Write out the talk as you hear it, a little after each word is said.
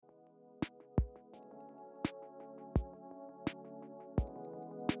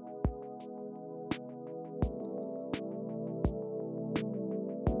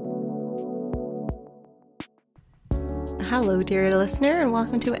Hello, dear listener, and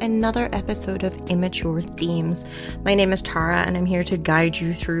welcome to another episode of Immature Themes. My name is Tara, and I'm here to guide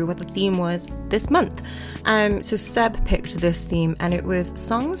you through what the theme was this month. So Seb picked this theme, and it was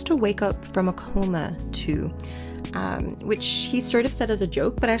songs to wake up from a coma to, which he sort of said as a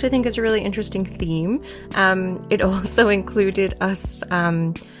joke, but I actually think is a really interesting theme. It also included us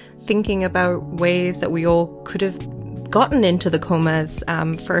thinking about ways that we all could have gotten into the comas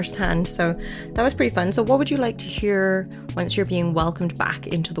firsthand, so that was pretty fun. So what would you like to hear once you're being welcomed back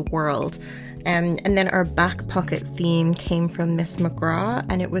into the world? And then our back pocket theme came from Miss McGraw,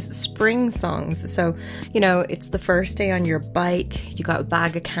 and it was spring songs. So, you know, it's the first day on your bike, you got a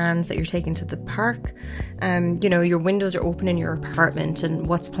bag of cans that you're taking to the park, you know, your windows are open in your apartment, and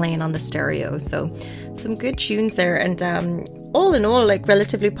what's playing on the stereo. So some good tunes there, and all in all, like,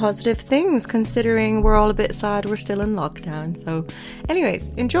 relatively positive things, considering we're all a bit sad we're still in lockdown. So anyways,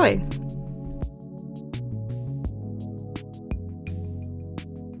 enjoy.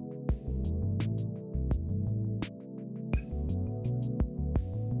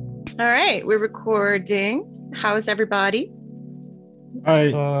 All right, we're recording. How's everybody?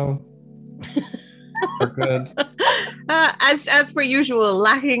 Hi. We're good. As per usual,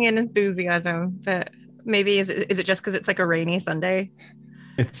 lacking in enthusiasm, but maybe is it just because it's like a rainy Sunday?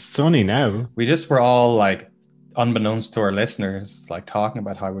 It's sunny now. We just were all like, unbeknownst to our listeners, like talking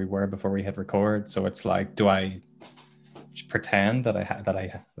about how we were before we hit record. So it's like, do I pretend that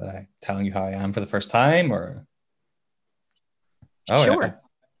I'm telling you how I am for the first time, or? Oh, sure. Yeah.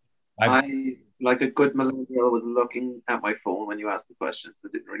 I, like a good millennial, was looking at my phone when you asked the question, so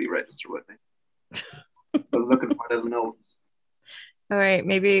it didn't really register with me. I was looking for little notes. All right,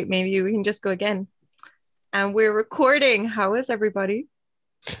 maybe we can just go again. And we're recording. How is everybody?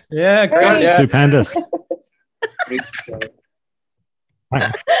 Yeah, great. Yeah. Stupendous. I'm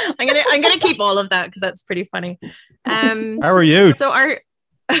gonna keep all of that because that's pretty funny. How are you? So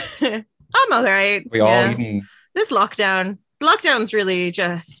I'm all right. We all eaten. This lockdown's really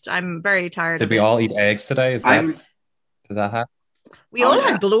just, I'm very tired. Did we all eat eggs today? Did that happen? We all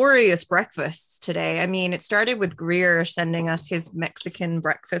had glorious breakfasts today. I mean, it started with Greer sending us his Mexican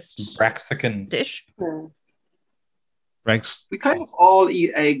breakfast dish. We kind of all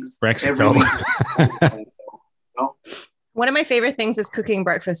eat eggs every week. One of my favorite things is cooking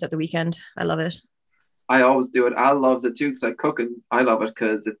breakfast at the weekend. I love it. I always do it. Al loves it too because I cook, and I love it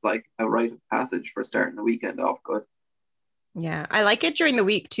because it's like a rite of passage for starting the weekend off good. Yeah, I like it during the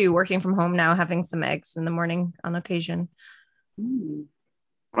week too, working from home now, having some eggs in the morning on occasion.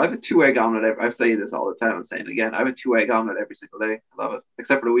 But I have a 2-egg omelet. I say this all the time. I'm saying it again. I have a 2-egg omelet every single day. I love it,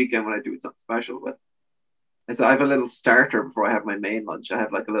 except for the weekend when I do something special. But so I have a little starter before I have my main lunch. I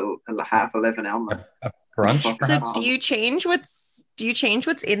have like a half 11 omelet. A brunch. So do you change what's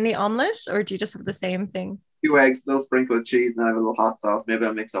in the omelet, or do you just have the same things? 2 eggs, a little sprinkle of cheese, and I have a little hot sauce. Maybe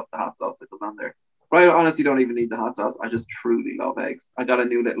I'll mix up the hot sauce that goes on there. But I honestly don't even need the hot sauce. I just truly love eggs. I got a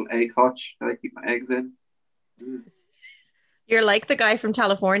new little egg hutch that I keep my eggs in. You're like the guy from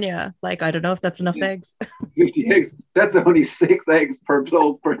California. Like, I don't know if that's enough eggs. 50 eggs. That's only 6 eggs per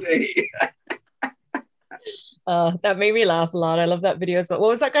plug per day. That made me laugh a lot. I love that video as well.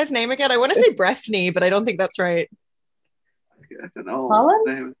 What was that guy's name again? I want to say Breffney, but I don't think that's right. I don't know.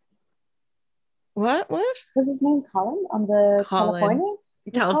 Colin? What? Was his name Colin on the California?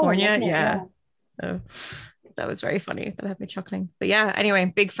 California, yeah. Oh, that was very funny. That had me chuckling. But yeah, anyway,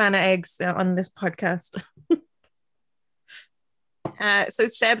 big fan of eggs on this podcast. So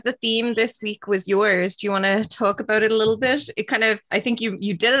Seb, the theme this week was yours. Do you want to talk about it a little bit? It kind of, I think you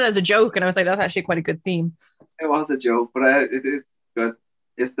did it as a joke, and I was like, that's actually quite a good theme. It was a joke, but it is good.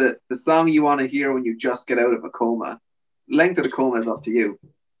 It's the song you want to hear when you just get out of a coma. Length of the coma is up to you,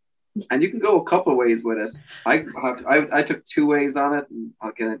 and you can go a couple of ways with it. I took 2 ways on it, and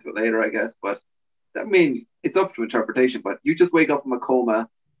I'll get into it later, I guess. But I mean, it's up to interpretation. But you just wake up from a coma,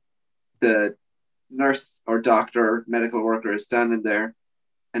 the nurse or doctor, medical worker is standing there,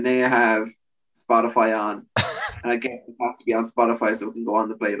 and they have Spotify on, and I guess it has to be on Spotify so it can go on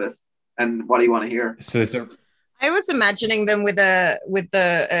the playlist. And what do you want to hear? So is there? I was imagining them with a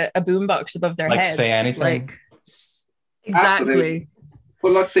boombox above their heads. Say anything. Like, exactly. Absolutely.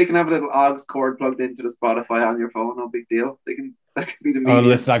 But look, they can have a little aux cord plugged into the Spotify on your phone. No big deal. That could be the medium. Oh,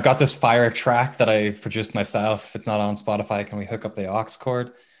 listen, I've got this fire track that I produced myself. It's not on Spotify. Can we hook up the aux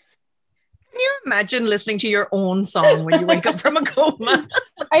cord? Can you imagine listening to your own song when you wake up from a coma?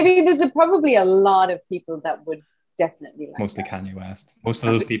 I mean, there's probably a lot of people that would definitely like Mostly that. Kanye West. Most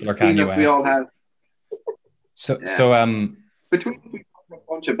of those people are Kanye West. We all have. Between a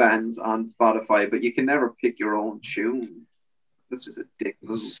bunch of bands on Spotify, but you can never pick your own tune. That's just a dick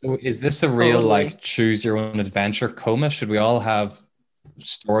move. So is this a real like choose your own adventure coma? Should we all have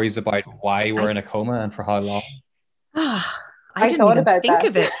stories about why we're in a coma and for how long? I didn't even think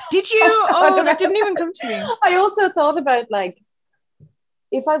of it. Did you? Oh, that didn't even come to me. I also thought about like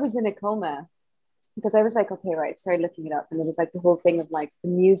if I was in a coma, because I was like, okay, right, started looking it up, and it was like the whole thing of like the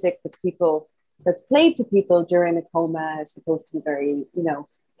music that people that's played to people during a coma is supposed to be very,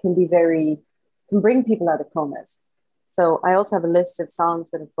 can bring people out of comas. So I also have a list of songs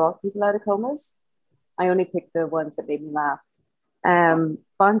that have brought people out of comas. I only picked the ones that made me laugh. Bon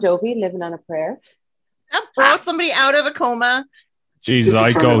Jovi, Living on a Prayer. That brought somebody out of a coma. Jesus,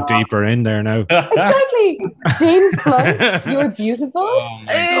 I go deeper in there now. Exactly. James Blunt, You're Beautiful.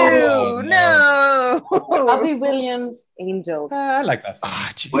 Oh, no. Robbie Williams, Angels. I like that song.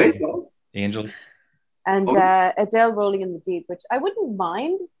 Wait, Angels. And Adele, Rolling in the Deep, which I wouldn't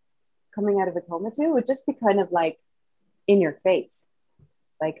mind coming out of a coma to. It would just be kind of like in your face.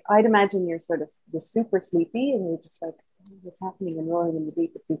 Like, I'd imagine you're super sleepy and you're just like, what's happening? And Rolling in the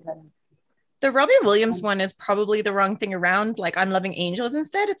Deep would be kind of. The Robbie Williams one is probably the wrong thing around. Like, I'm Loving Angels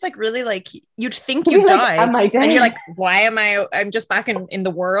instead. It's like really like you'd think you died. Am I dead? And you're like, why am I'm just back in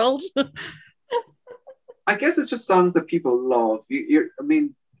the world. I guess it's just songs that people love.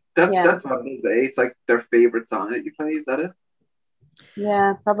 That's what it is. It's like their favorite song that you play. Is that it?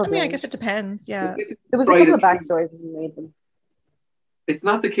 Yeah, probably. I mean, I guess it depends. Yeah. There was a couple of backstories that you made them. It's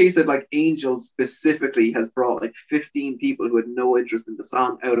not the case that like Angels specifically has brought like 15 people who had no interest in the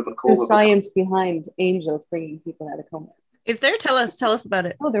song out of a coma. There's science behind Angels bringing people out of coma. Is there? Tell us about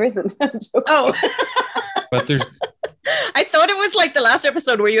it. Oh, there isn't. Oh. But there's... I thought it was like the last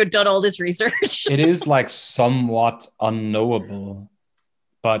episode where you had done all this research. It is like somewhat unknowable,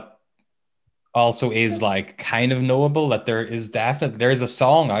 but also is like kind of knowable that there is a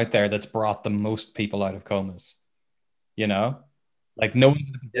song out there that's brought the most people out of comas. You know? Like no one's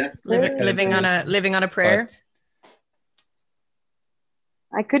living on a prayer.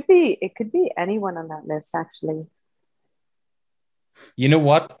 It could be anyone on that list, actually. You know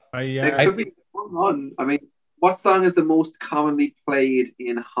what? It could be one. I mean, what song is the most commonly played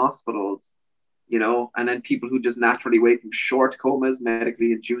in hospitals? You know, and then people who just naturally wake from short comas,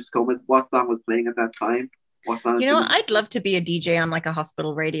 medically induced comas. What song was playing at that time? What song? I'd love to be a DJ on like a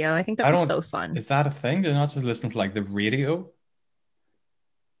hospital radio. I think that was so fun. Is that a thing? Do you not just listen to like the radio?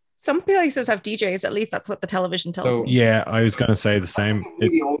 Some places have DJs. At least that's what the television tells me. Yeah, I was going to say the same.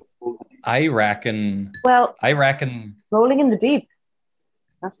 I reckon. Rolling in the Deep.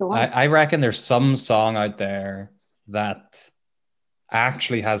 That's the one. I reckon there's some song out there that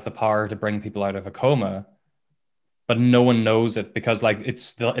actually has the power to bring people out of a coma, but no one knows it because like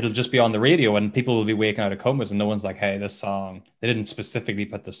it'll just be on the radio and people will be waking out of comas and no one's like, hey, this song. They didn't specifically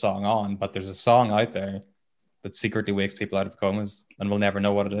put the song on, but there's a song out there that secretly wakes people out of comas and we'll never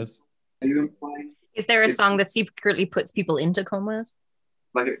know what it is. Are you implying? Is there a song that secretly puts people into comas?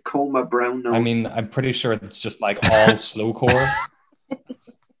 Like a coma brown note? I mean, I'm pretty sure it's just like all slowcore.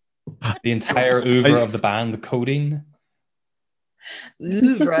 The entire oeuvre of the band, the Codeine.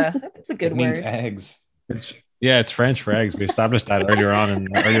 Oeuvre. That's a good word. It means eggs. It's French for eggs. We established that earlier on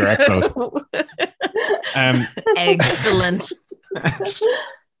in an earlier episode. Excellent.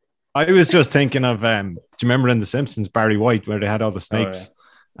 I was just thinking of, do you remember in The Simpsons, Barry White, where they had all the snakes?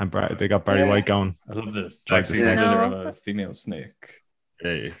 Oh, yeah. And they got Barry White going. I love this. Sexy slither of a female snake.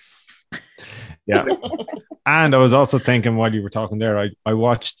 Yeah. And I was also thinking while you were talking there, I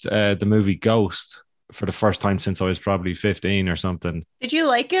watched the movie Ghost for the first time since I was probably 15 or something. Did you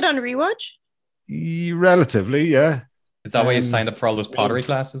like it on rewatch? Relatively, yeah. Is that why you signed up for all those pottery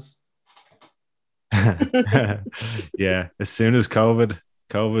classes? Yeah. As soon as COVID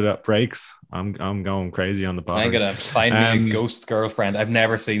breaks, I'm going crazy on the pottery. I'm gonna find me a ghost girlfriend. I've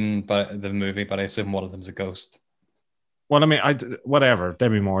never seen the movie, but I assume one of them's a ghost. Well, I mean, whatever.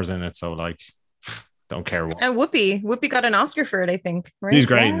 Debbie Moore's in it, so like, don't care what. And Whoopi got an Oscar for it, I think. Right? She's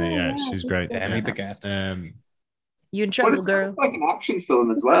great. Yeah, she's great. Demi Baguette. You in trouble, girl. It's like an action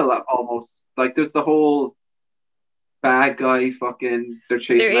film as well. Almost like there's the whole bad guy fucking. They're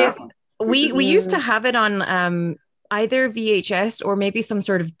chasing. There is. We used to have it on either VHS or maybe some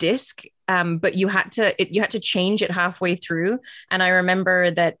sort of disc. But you had to change it halfway through. And I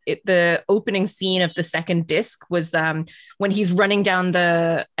remember that the opening scene of the second disc was when he's running down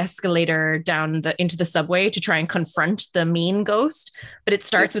the escalator into the subway to try and confront the mean ghost. But it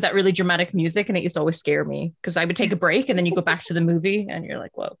starts with that really dramatic music, and it used to always scare me because I would take a break and then you go back to the movie and you're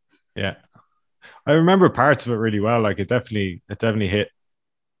like, whoa. Yeah, I remember parts of it really well. Like it definitely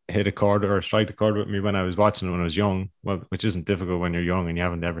hit a chord or strike a chord with me when I was watching it when I was young. Well, which isn't difficult when you're young and you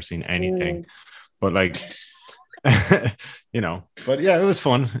haven't ever seen anything. But like, you know, but yeah, it was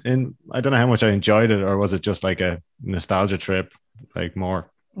fun. And I don't know how much I enjoyed it, or was it just like a nostalgia trip, like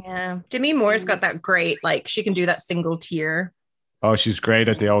more? Yeah. Demi Moore's got that great, like, she can do that single tear. Oh, she's great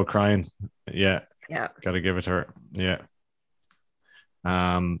at the old crying. Yeah, Yeah. gotta give it to her. Yeah.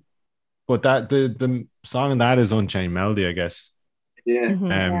 But that the song in that is Unchained Melody, I guess. Yeah.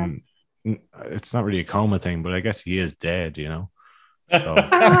 Mhm. It's not really a coma thing, but I guess he is dead, you know. So,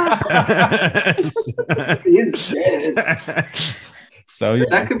 He is dead. so yeah.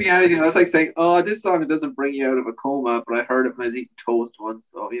 That could be anything. That's like saying, "Oh, this song doesn't bring you out of a coma," but I heard it when I was eating toast once,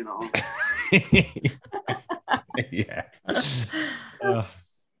 so you know. Yeah.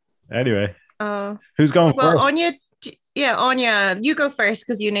 Anyway, Oh, who's going well, first? Anya, you go first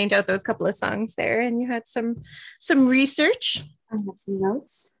because you named out those couple of songs there, and you had some research. I have some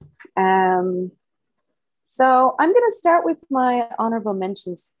notes. So I'm going to start with my honorable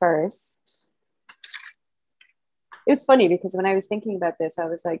mentions first. It's funny because when I was thinking about this, I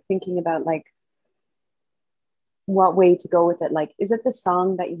was like thinking about like what way to go with it. Like, is it the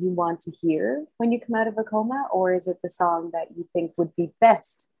song that you want to hear when you come out of a coma, or is it the song that you think would be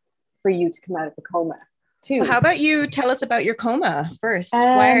best for you to come out of a coma? Too. Well, how about you tell us about your coma first?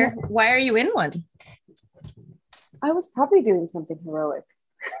 Why are you in one? I was probably doing something heroic.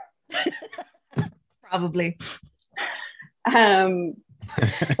 Probably.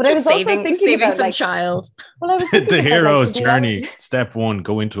 But I was also thinking saving about, some like, child. Well, I was thinking The about, hero's like, journey. Step 1: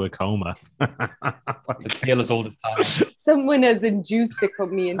 go into a coma. The tale as old as time. Someone has induced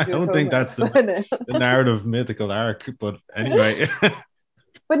me into I a coma. don't think that's the narrative mythical arc, but anyway.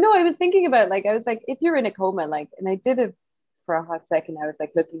 But no, I was thinking about, like, I was like, if you're in a coma, like, and I did it for a hot second. I was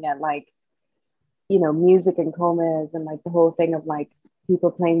like looking at, like, you know, music and comas and like the whole thing of like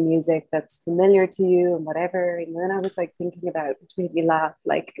people playing music that's familiar to you and whatever. And then I was like thinking about, which made me laugh,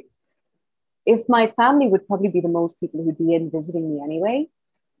 like, if my family would probably be the most people who'd be in visiting me anyway.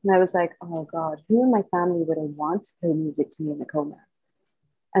 And I was like, oh God, who in my family would I want to play music to me in a coma?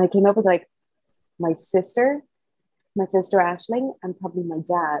 And I came up with like my sister Ashling, and probably my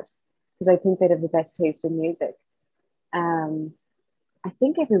dad, because I think they'd have the best taste in music. I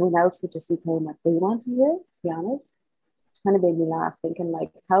think everyone else would just be playing what they want to hear, to be honest. It kind of made me laugh, thinking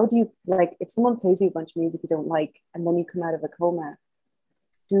like, how do you, like, if someone plays you a bunch of music you don't like, and then you come out of a coma,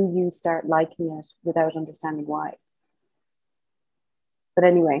 do you start liking it without understanding why? But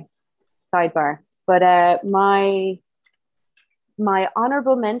anyway, sidebar. But my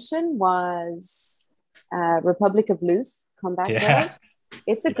honorable mention was Republic of Loose, Come Back Girl.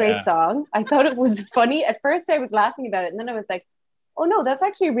 It's a great song. I thought it was funny. At first I was laughing about it, and then I was like, oh no, that's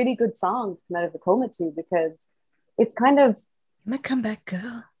actually a really good song to come out of a coma to, because it's kind of, I'm a comeback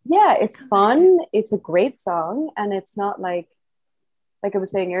girl. Yeah, it's fun. It's a great song, and it's not like I was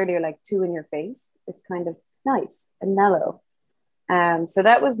saying earlier, like too in your face. It's kind of nice and mellow. So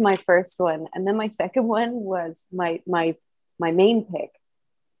that was my first one, and then my second one was my main pick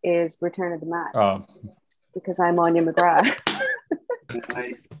is Return of the Mac. Oh. Because I'm Anya McGrath.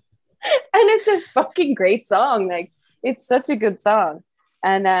 Nice. And it's a fucking great song. Like, it's such a good song.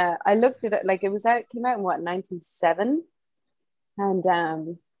 And I looked at it, like, came out in what, 97? And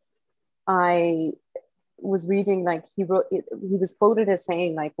I was reading, like, he was quoted as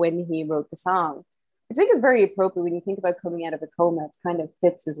saying, like, when he wrote the song, which I think is very appropriate when you think about coming out of a coma. It kind of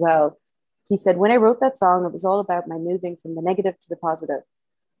fits as well. He said, when I wrote that song, it was all about my moving from the negative to the positive.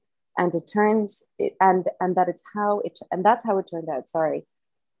 And that's how it turned out. Sorry.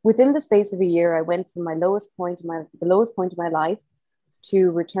 Within the space of a year, I went from the lowest point of my life to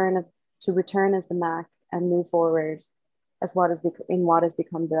return as the Mac and move forward as what has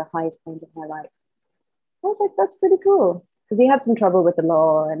become the highest point of my life. I was like, that's pretty cool, because he had some trouble with the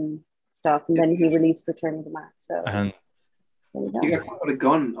law and stuff, and then he released Return of the Mac. So he got caught with a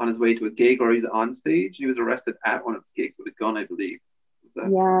gun on his way to a gig, or he's on stage. He was arrested at one of his gigs with a gun, I believe.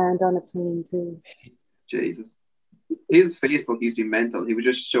 Yeah, and on a plane too. Jesus. His Facebook used to be mental. He would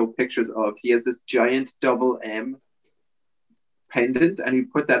just show pictures of, he has this giant double M pendant, and he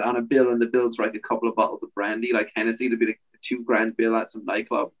put that on a bill, and the bill's like a couple of bottles of brandy, like Hennessy, to be like a $2,000 bill at some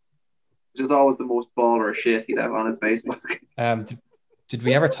nightclub, which is always the most baller shit he'd have on his Facebook. Did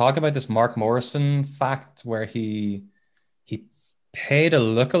we ever talk about this Mark Morrison fact where he paid a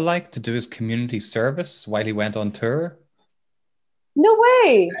lookalike to do his community service while he went on tour? No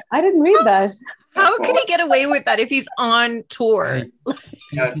way! I didn't read that. How could he get away with that if he's on tour?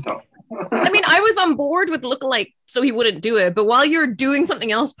 Yeah, it's tough. I mean, I was on board with lookalike, so he wouldn't do it. But while you're doing something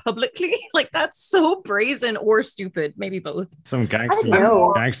else publicly, like, that's so brazen or stupid. Maybe both. Some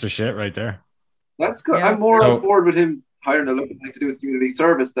gangster shit right there. That's good. Yeah. I'm more on board with him hiring a lookalike to do his community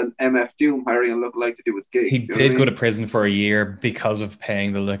service than MF Doom hiring a lookalike to do his gig. He Do you know did what I go mean? to prison for a year because of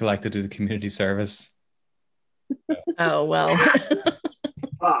paying the lookalike to do the community service. Oh, well.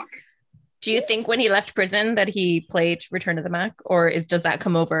 Fuck. Do you think when he left prison that he played Return of the Mac, or does that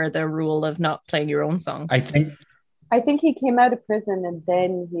come over the rule of not playing your own songs? I think I think he came out of prison and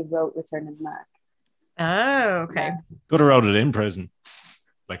then he wrote Return of the Mac. Oh, okay. Could have wrote it in prison,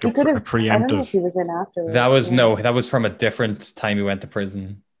 like He a could have. I don't know if preemptive. he was in afterwards. that was yeah. that was from a different time he went to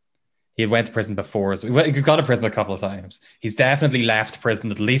prison. He went to prison before, so he's gone to prison a couple of times. He's definitely left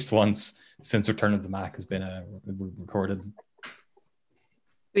prison at least once since Return of the Mac has been recorded.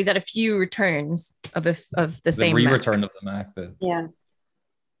 So he's had a few returns of the The same re-return Mac. of the Mac. Yeah.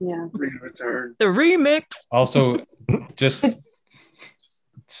 Yeah. Return. The remix. Also, just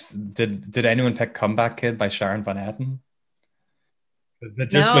did anyone pick Comeback Kid by Sharon Van Etten?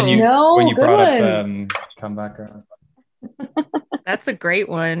 Just when you No, when you good brought one. up Comeback Girl. That's a great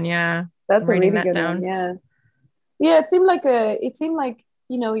one. Yeah. That's a Writing really that good down. one. Yeah. Yeah. It seemed like,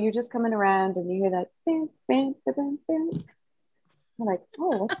 you're just coming around and you hear that bam, bam, bam, bam. You're like,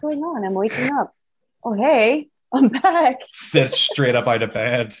 oh, what's going on? I'm waking up. Oh, hey, I'm back. Sit straight up out of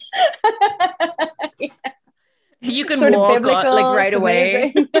bed. You can Sort of walk biblical, like right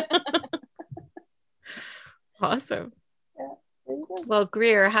away. amazing. Awesome. There you go. Well,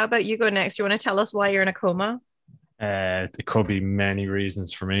 Greer, how about you go next? You want to tell us why you're in a coma? It could be many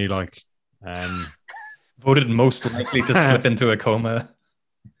reasons for me. Like, Voted most likely to slip into a coma.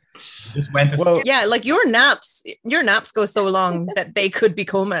 Just went to Well, Yeah, like your naps go so long that they could be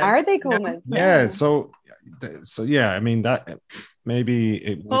comas. Are they you know? comas? yeah. So yeah. I mean that maybe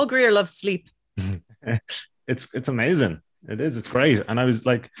it. Paul Greer loves sleep. It's amazing. It is. It's great. And I was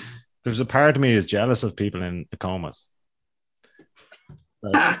like, there's a part of me is jealous of people in the comas.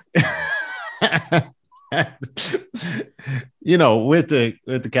 Like, you know, with the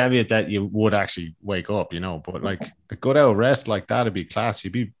caveat that you would actually wake up, you know, but like a good old rest like that would be class.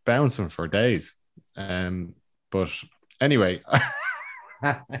 You'd be bouncing for days. But anyway,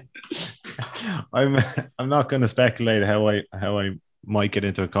 I'm not going to speculate how I might get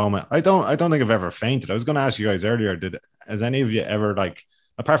into a coma. I don't think I've ever fainted. I was going to ask you guys earlier, has any of you ever, like,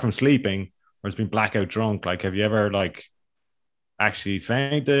 apart from sleeping or has been blackout drunk, like, have you ever like actually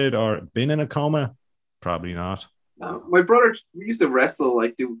fainted or been in a coma? Probably not. My brother, we used to wrestle,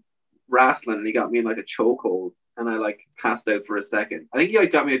 like do wrestling, and he got me in like a chokehold, and I like passed out for a second. I think he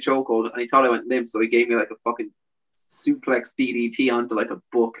like got me a chokehold, and he thought I went limp, so he gave me like a fucking suplex DDT onto like a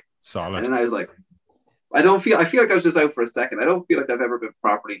book, and Solid. then I was like, I feel like I was just out for a second. I don't feel like I've ever been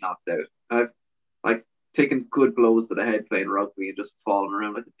properly knocked out. I've like taken good blows to the head playing rugby and just fallen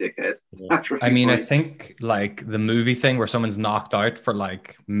around like a dickhead. Yeah. After a I few mean, I points. think like the movie thing where someone's knocked out for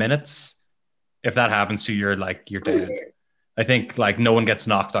like minutes, if that happens to you, you're dead. I think like no one gets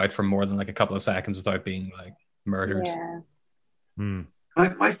knocked out for more than like a couple of seconds without being like murdered. Yeah.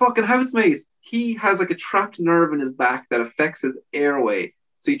 My fucking housemate, he has like a trapped nerve in his back that affects his airway.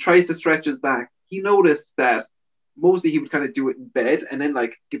 So he tries to stretch his back. He noticed that mostly he would kind of do it in bed and then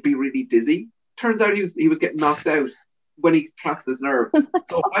like be really dizzy. Turns out he was getting knocked out when he tracks his nerve.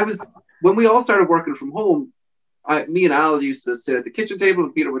 So when we all started working from home, me and Al used to sit at the kitchen table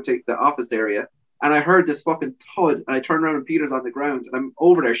and Peter would take the office area. And I heard this fucking thud, and I turned around and Peter's on the ground, and I'm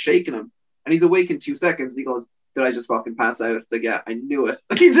over there shaking him, and he's awake in 2 seconds, and he goes, "Did I just fucking pass out?" It's like, "Yeah, I knew it."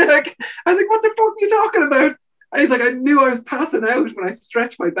 And he's like, I was like, "What the fuck are you talking about?" And he's like, "I knew I was passing out when I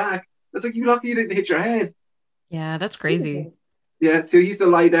stretched my back." I was like, "You lucky you didn't hit your head." Yeah, that's crazy. Yeah, so he used to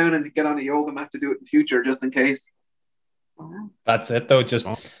lie down and get on a yoga mat to do it in future, just in case. Wow. That's it though. Just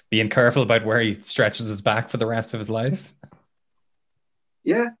being careful about where he stretches his back for the rest of his life.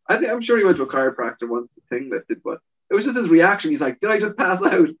 Yeah, I'm sure he went to a chiropractor once the thing lifted, but it was just his reaction. He's like, "Did I just pass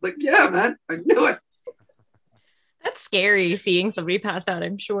out?" It's like, "Yeah, man, I knew it." That's scary seeing somebody pass out,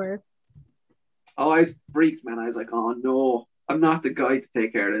 I'm sure. Oh, I was freaked, man. I was like, "Oh no, I'm not the guy to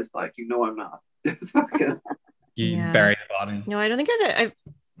take care of this." Like, I'm not. It's fucking. You Yeah. bury the body. No, I don't think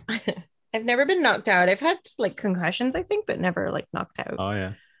I've never been knocked out. I've had like concussions, I think, but never like knocked out. Oh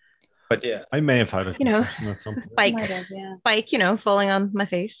yeah. But yeah, I may have had a You know, concussion at some point. Bike, Might have, yeah. falling on my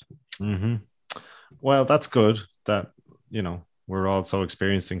face. Mm-hmm. Well, that's good that, we're also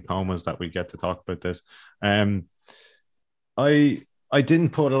experiencing comas that we get to talk about this. I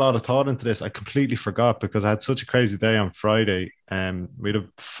didn't put a lot of thought into this. I completely forgot because I had such a crazy day on Friday. We had a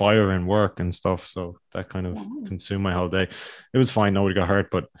fire in work and stuff, so that kind of consumed my whole day. It was fine, nobody got hurt,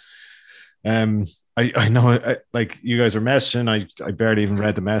 but I know, like you guys were messaging. I barely even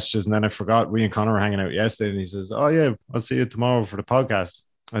read the messages, and then I forgot. We and Connor were hanging out yesterday, and he says, "Oh yeah, I'll see you tomorrow for the podcast."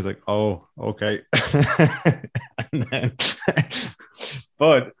 I was like, oh, okay. And then,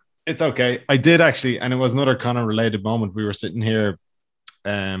 but it's okay. I did actually, and it was another kind of related moment. We were sitting here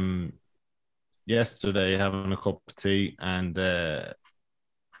yesterday having a cup of tea, and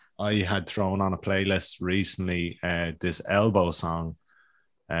I had thrown on a playlist recently this Elbow song,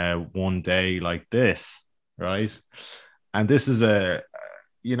 One Day Like This, right? And this is I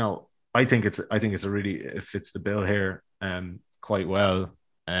think it's a really, it fits the bill here quite well.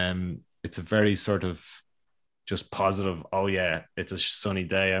 It's a very sort of just positive, oh yeah, it's a sunny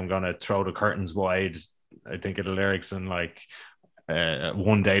day, I'm gonna throw the curtains wide. I think of the lyrics, and like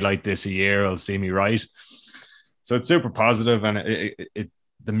one day like this a year will see me right. So it's super positive, and it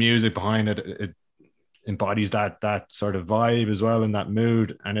the music behind it embodies that sort of vibe as well, in that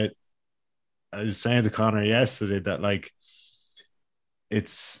mood. And I was saying to Connor yesterday that like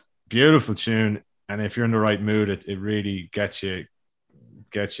it's beautiful tune, and if you're in the right mood, it really gets you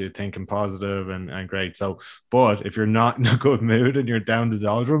thinking positive and great. So, but if you're not in a good mood and you're down the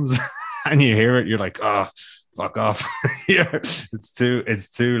doldrums and you hear it, you're like, oh, fuck off. Yeah, it's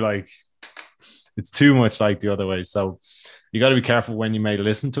too like, it's too much like the other way. So you got to be careful when you may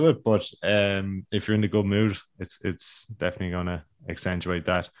listen to it, but if you're in a good mood, it's definitely going to accentuate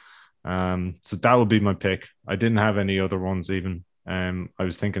that. So that would be my pick. I didn't have any other ones even. I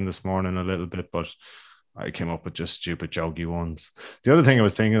was thinking this morning a little bit, but I came up with just stupid jokey ones. The other thing I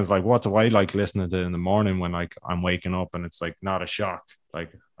was thinking is like, what do I like listening to in the morning when like I'm waking up and it's like not a shock?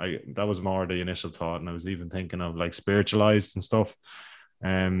 Like that was more the initial thought, and I was even thinking of like Spiritualized and stuff.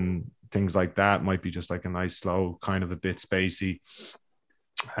 Things like that might be just like a nice slow, kind of a bit spacey.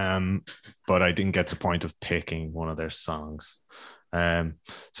 But I didn't get to the point of picking one of their songs.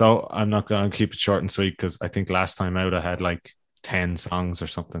 So I'm not going to keep it short and sweet, because I think last time out I had like 10 songs or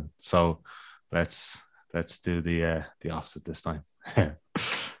something. So let's do the opposite this time.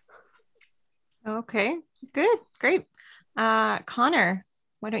 Okay, good, great. Connor,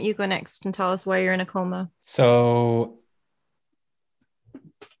 why don't you go next and tell us why you're in a coma? So,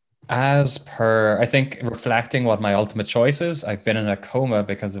 as per, I think, reflecting what my ultimate choice is, I've been in a coma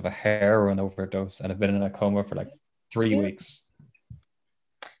because of a heroin overdose, and I've been in a coma for like 3 weeks.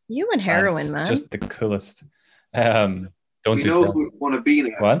 You and heroin, man. Just the coolest. Don't we do know drugs. who want to be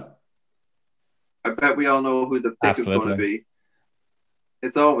now. What? I bet we all know who the pick is going to be.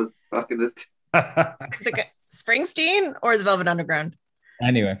 It's always fucking this. Is it Springsteen or the Velvet Underground?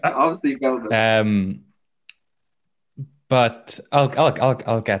 Anyway, obviously Velvet. But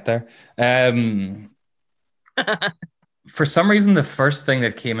I'll get there. For some reason, the first thing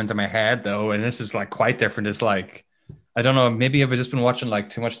that came into my head, though, and this is like quite different, is like, I don't know, maybe I've just been watching like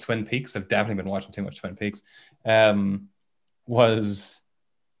too much Twin Peaks. I've definitely been watching too much Twin Peaks. Was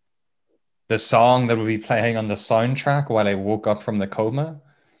the song that would be playing on the soundtrack while I woke up from the coma.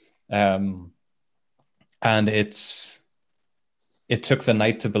 And It Took the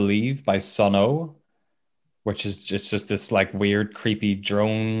Night to Believe by Son O, which is just this like weird, creepy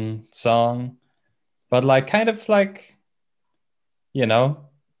drone song. But like kind of like, you know,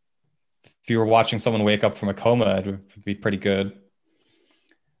 if you were watching someone wake up from a coma, it would be pretty good.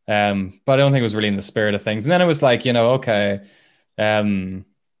 But I don't think it was really in the spirit of things. And then it was like, you know, okay,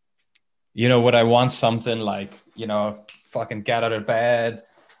 you know, would I want something like, you know, fucking get out of bed,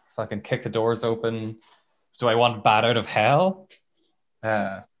 fucking kick the doors open? Do I want Bat Out of Hell?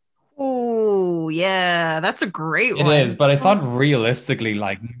 Oh, yeah, that's a great one. It is, but I thought realistically,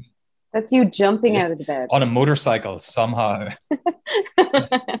 like, that's you jumping out of the bed on a motorcycle somehow.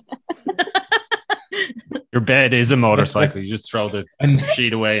 Your bed is a motorcycle. You just throw the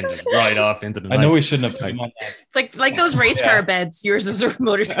sheet away and just ride off into the night. I know we shouldn't have put on that. It's like those race car beds. Yours is a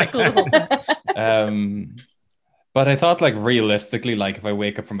motorcycle the whole time. But I thought, like, realistically, like, if I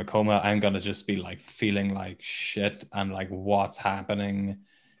wake up from a coma, I'm gonna just be like feeling like shit and like, what's happening?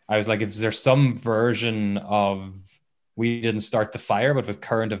 I was like, is there some version of we didn't start the fire, but with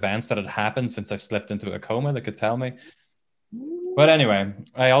current events that had happened since I slipped into a coma that could tell me? But anyway,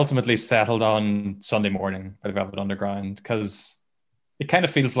 I ultimately settled on Sunday Morning by the Velvet Underground, because it kind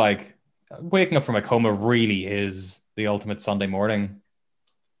of feels like waking up from a coma really is the ultimate Sunday morning.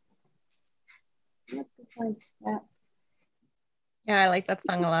 That's a good point. Yeah, I like that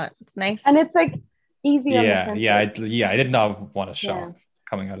song a lot. It's nice. And it's like easy on the senses. I did not want a shock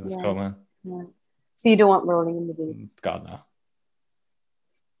coming out of this coma. Yeah. So you don't want Rolling in the Deep? God, no.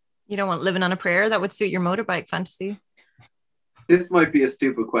 You don't want Living on a Prayer? That would suit your motorbike fantasy. This might be a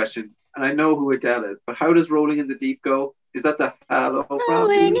stupid question, and I know who Adele is, but how does Rolling in the Deep go? Is that the Hello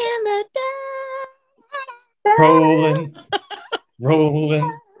Rolling in the Rolling,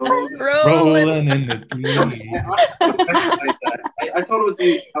 rolling, Rolling. Rolling in the deep. I thought it was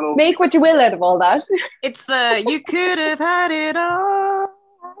the hello. Make what you will out of all that. It's the you could have had it all.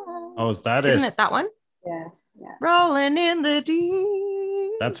 Oh, is that Isn't it? it that one? Yeah. Rolling in the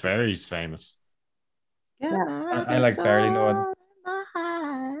deep. That's very famous. I like barely know it.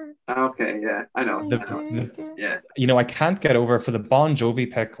 Okay, yeah, I know. Yeah. You know, I can't get over for the Bon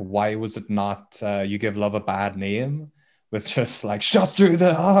Jovi pick. Why was it not You Give Love a Bad Name? With just like shot through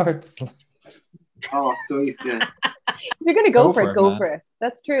the heart. Oh, sweet, yeah. If you're gonna go for it, go man. for it.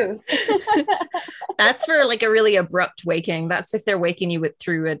 That's true. That's for like a really abrupt waking. That's if they're waking you with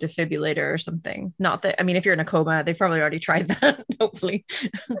through a defibrillator or something. Not that, I mean, if you're in a coma, they've probably already tried that, hopefully.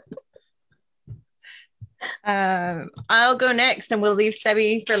 I'll go next and we'll leave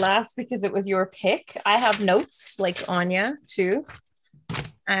Sebi for last because it was your pick. I have notes like Anya too.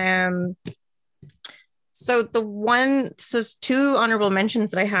 So there's two honorable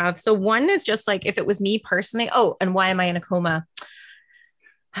mentions that I have. So one is just like if it was me personally. Oh, and why am I in a coma?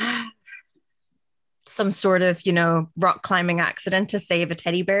 Some sort of, rock climbing accident to save a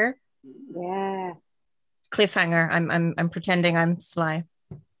teddy bear. Yeah. Cliffhanger. I'm pretending I'm Sly.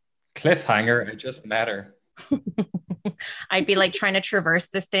 Cliffhanger, I just met her. I'd be like trying to traverse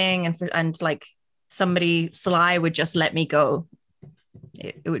this thing and like somebody Sly would just let me go.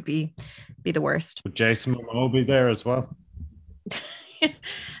 It would be the worst. Would Jason Momoa be there as well?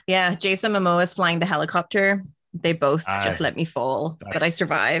 Yeah, Jason Momoa is flying the helicopter. They both just let me fall, but I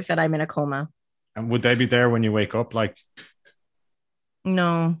survive and I'm in a coma. And would they be there when you wake up? Like,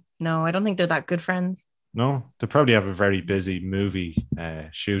 no, I don't think they're that good friends. No, they probably have a very busy movie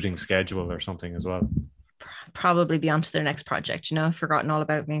shooting schedule or something as well. Probably be on to their next project, forgotten all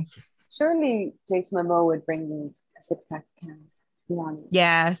about me. Surely Jason Momoa would bring you a 6-pack of cans.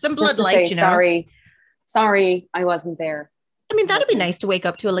 Yeah, some Blood Light, Sorry, I wasn't there. I mean, that'd be nice to wake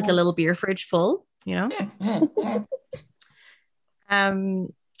up to a little beer fridge full,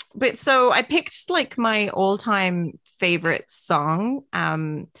 But so I picked like my all-time favorite song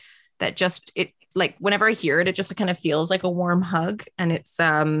that just like whenever I hear it, it just kind of feels like a warm hug, and it's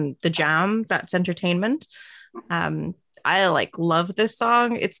The Jam, That's Entertainment. I like love this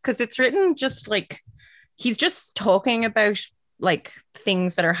song. It's because it's written just like he's just talking about like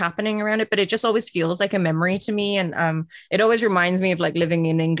things that are happening around it, but it just always feels like a memory to me, and it always reminds me of like living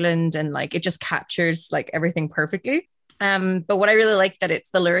in England, and like it just captures like everything perfectly. But what I really like that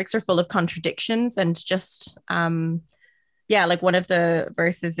the lyrics are full of contradictions, and just like one of the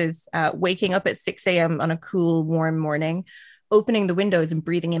verses is waking up at 6 a.m. on a cool warm morning, opening the windows and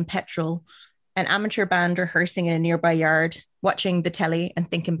breathing in petrol, an amateur band rehearsing in a nearby yard, watching the telly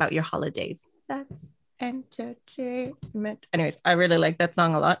and thinking about your holidays. That's entertainment. Anyways, I really like that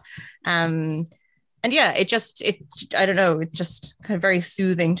song a lot. And yeah, it I don't know, it's just kind of very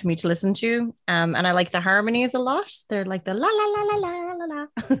soothing to me to listen to. And I like the harmonies a lot. They're like the la la la la la la la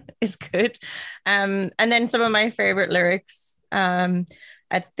is good. And then some of my favorite lyrics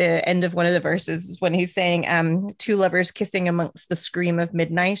at the end of one of the verses is when he's saying, two lovers kissing amongst the scream of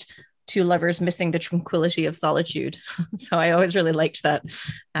midnight, two lovers missing the tranquility of solitude. So I always really liked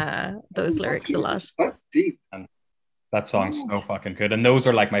those lyrics a lot. That's deep. And that song's so fucking good, and those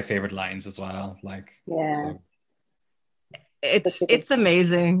are like my favorite lines as well. Like, yeah, so. It's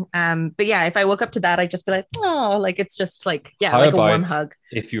amazing. But yeah, if I woke up to that, I'd just be like, oh, like it's just like How like a about warm hug.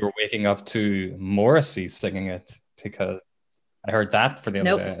 if you were waking up to Morrissey singing it, because I heard that for the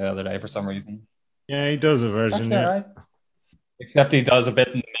other day for some reason. Yeah, he does a version. Yeah, right. Except he does a bit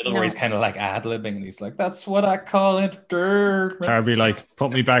in the middle where he's kind of like ad-libbing, and he's like, "That's what I call it." Tarby, like,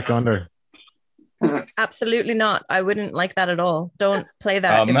 put me back under. Absolutely not. I wouldn't like that at all. Don't play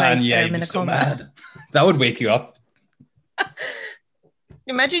that. Oh man, yeah, you'd be so mad. That would wake you up.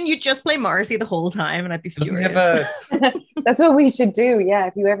 Imagine you just play Morrissey the whole time, and I'd be furious. That's what we should do. Yeah,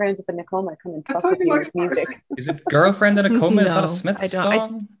 if you ever end up in a coma, come and talk with me with music. Is it Girlfriend in a Coma? Is that a Smith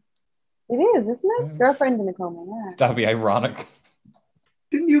song? It is. It's nice. Girlfriend in a Coma. Yeah, that'd be ironic.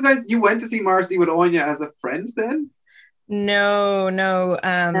 Didn't you went to see Morrissey with Anya as a friend then? No.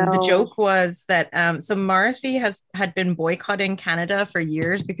 The joke was that so Morrissey had been boycotting Canada for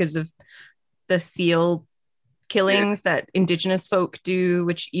years because of the seal killings that Indigenous folk do,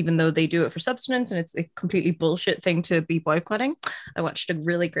 which even though they do it for subsistence and it's a completely bullshit thing to be boycotting. I watched a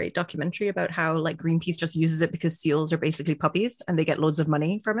really great documentary about how like Greenpeace just uses it because seals are basically puppies and they get loads of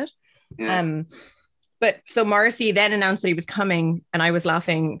money from it. But so Morrissey then announced that he was coming, and I was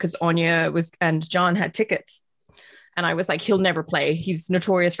laughing because Anya and John had tickets. And I was like, he'll never play. He's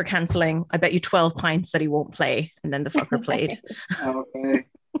notorious for cancelling. I bet you 12 pints that he won't play. And then the fucker played. Okay.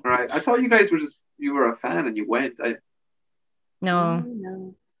 Right. I thought you guys were you were a fan and you went. No.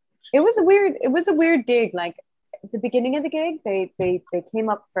 It was a weird gig. Like at the beginning of the gig, they came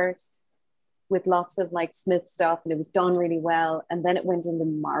up first with lots of like Smith stuff, and it was done really well. And then it went into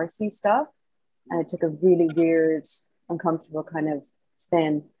Morrissey stuff, and it took a really weird, uncomfortable kind of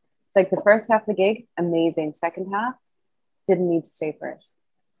spin. It's like the first half of the gig, amazing. Second half, didn't need to stay for it.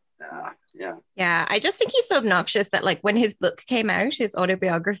 Yeah, I just think he's so obnoxious that like when his book came out, his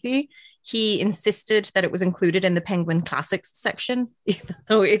autobiography, he insisted that it was included in the Penguin Classics section, even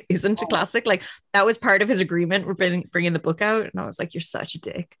though it isn't a classic. Like that was part of his agreement with bringing the book out, and I was like, "You're such a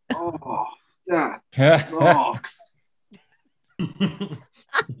dick." Oh, that sucks.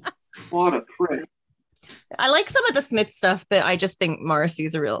 What a prick. I like some of the Smith stuff, but I just think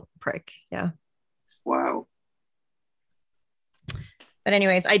Morrissey's a real prick. Yeah. Wow. But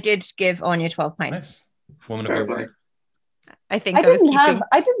anyways, I did give Anya 12 pints. Nice. Woman of your word. I think I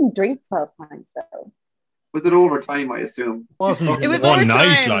didn't drink 12 pints though. Was it overtime, I assume? Wasn't it was one overtime.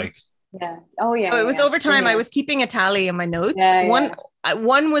 Night like? Yeah. Oh yeah. Oh, it was overtime. Yeah. I was keeping a tally in my notes. Yeah,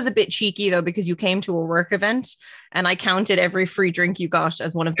 One was a bit cheeky though, because you came to a work event and I counted every free drink you got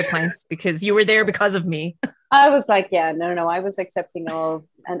as one of the pints because you were there because of me. I was like, yeah, no. I was accepting all,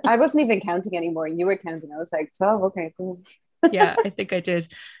 and I wasn't even counting anymore. You were counting. I was like, 12. Okay, cool. Yeah, I think I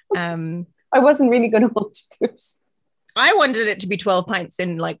did. I wasn't really going to want to do it. I wanted it to be 12 pints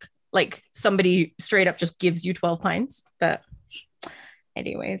in like somebody straight up just gives you 12 pints. But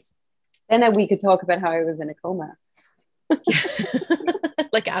anyways. Then we could talk about how I was in a coma.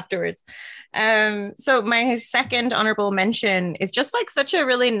 Like afterwards. So my second honorable mention is just like such a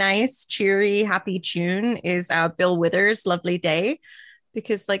really nice, cheery, happy tune is Bill Withers' Lovely Day.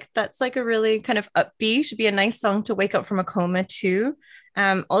 Because like that's like a really kind of upbeat, be a nice song to wake up from a coma too.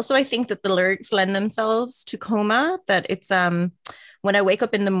 Also, I think that the lyrics lend themselves to coma, that it's when I wake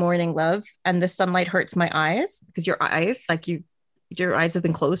up in the morning, love, and the sunlight hurts my eyes, because your eyes have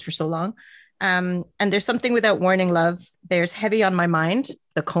been closed for so long. And there's something without warning, love. There's heavy on my mind,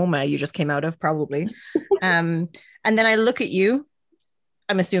 the coma you just came out of probably. And then I look at you,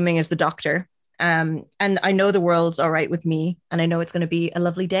 I'm assuming as the doctor. And I know the world's all right with me, and I know it's going to be a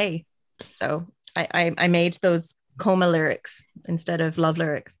lovely day. So I made those coma lyrics instead of love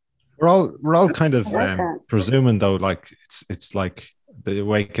lyrics. We're all kind of presuming though, like it's like the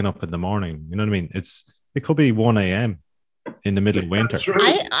waking up in the morning. You know what I mean? It could be 1 a.m. in the middle of winter.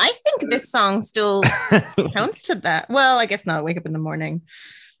 I think this song still counts to that. Well, I guess not. Wake up in the morning.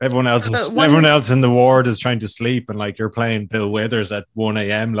 Everyone else in the ward is trying to sleep, and like you're playing Bill Withers at 1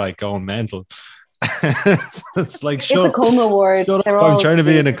 a.m. like going mental. So it's like it's a coma ward. I'm trying to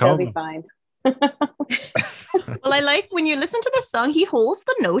be in a coma. They'll be fine. Well, I like when you listen to the song, he holds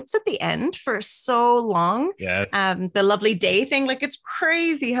the notes at the end for so long. Yeah. The lovely day thing, like it's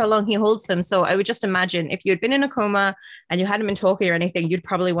crazy how long he holds them. So I would just imagine if you had been in a coma and you hadn't been talking or anything, you'd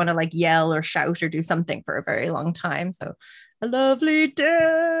probably want to like yell or shout or do something for a very long time. So a lovely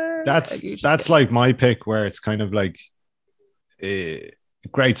day. That's like my pick, where it's kind of like a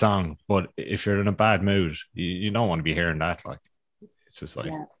great song, but if you're in a bad mood, you don't want to be hearing that. Like it's just like.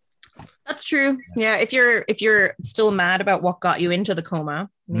 Yeah. That's true. Yeah, if you're still mad about what got you into the coma,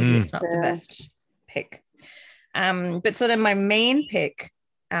 maybe it's not the best pick. But so then my main pick,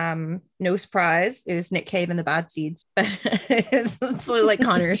 no surprise, is Nick Cave and the Bad Seeds, but it's sort of like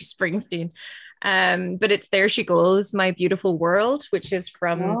Connor Springsteen. But it's There She Goes, My Beautiful World, which is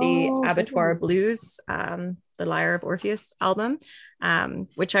from the Abattoir Blues, the Lyre of Orpheus album,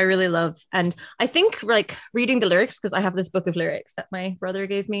 which I really love. And I think like reading the lyrics, because I have this book of lyrics that my brother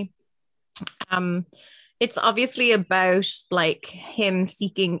gave me, it's obviously about like him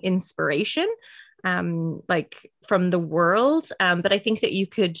seeking inspiration, like from the world, but I think that you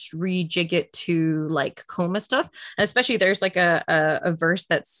could rejig it to like coma stuff, and especially there's like a verse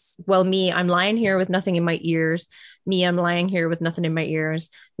that's, well, me, I'm lying here with nothing in my ears, me, I'm lying here with nothing in my ears,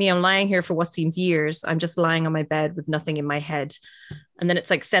 me, I'm lying here for what seems years, I'm just lying on my bed with nothing in my head. And then it's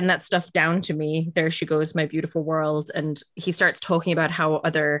like, send that stuff down to me, there she goes, my beautiful world. And he starts talking about how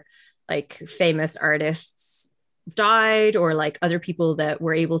other like famous artists died, or like other people that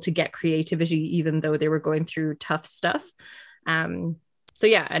were able to get creativity even though they were going through tough stuff. So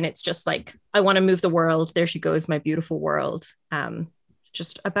yeah, and it's just like, I want to move the world, there she goes, my beautiful world. It's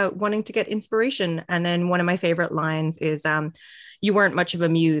just about wanting to get inspiration. And then one of my favorite lines is, you weren't much of a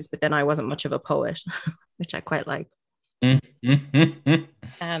muse, but then I wasn't much of a poet, which I quite like. But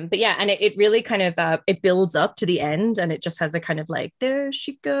yeah, and it really kind of it builds up to the end, and it just has a kind of like, there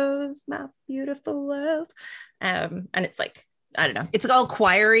she goes, my beautiful world. And it's like, I don't know, it's all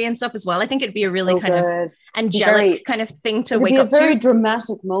choiry and stuff as well. I think it'd be a really of angelic kind of thing to wake up to. A very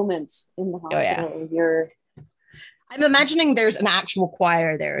dramatic moment in the hospital. I'm imagining there's an actual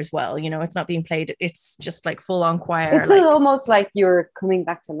choir there as well. You know, it's not being played. It's just like full on choir. It's like, almost like you're coming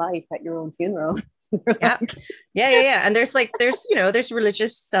back to life at your own funeral. yeah. Yeah. And there's there's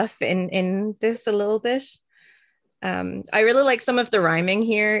religious stuff in this a little bit. I really like some of the rhyming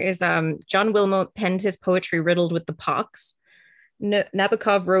here. Is John Wilmot penned his poetry riddled with the pox.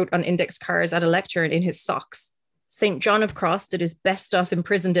 Nabokov wrote on index cards at a lecture and in his socks. St. John of Cross did his best stuff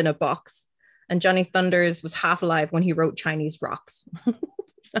imprisoned in a box. And Johnny Thunders was half alive when he wrote Chinese Rocks.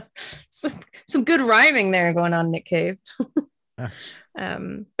 Some good rhyming there going on, Nick Cave. But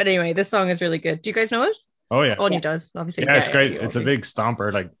anyway, this song is really good. Do you guys know it? Oh yeah. Anya does, obviously. Yeah, it's great. It's a big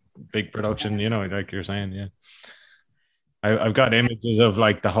stomper, like big production, you know, like you're saying. Yeah. I've got images of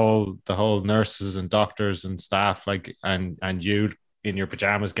like the whole nurses and doctors and staff, like and you in your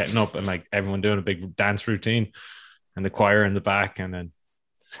pajamas getting up and like everyone doing a big dance routine and the choir in the back. And then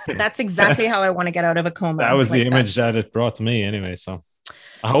that's exactly how I want to get out of a coma. That was the image that it brought to me anyway. So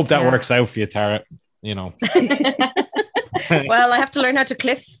I hope that works out for you, Tara. You know. Well, I have to learn how to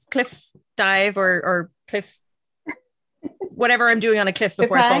cliff dive or cliff whatever I'm doing on a cliff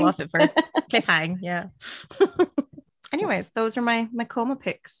before I fall off it first. Cliff hang, yeah. Anyways, those are my coma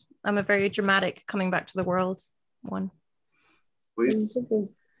picks. I'm a very dramatic coming back to the world one.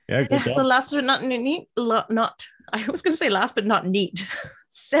 Yeah. So last but not neat, I was going to say last but not neat.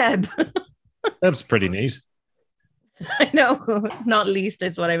 Seb. Seb's pretty neat. I know, not least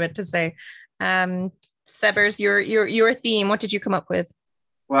is what I meant to say. Sebers, your theme. What did you come up with?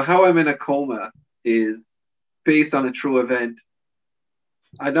 Well, how I'm in a coma is based on a true event.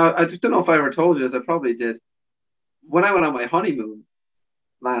 I just don't know if I ever told you this. I probably did. When I went on my honeymoon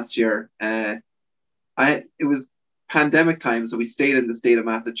last year, it was pandemic time, so we stayed in the state of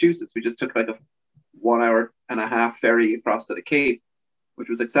Massachusetts. We just took like a 1 hour and a half ferry across to the Cape, which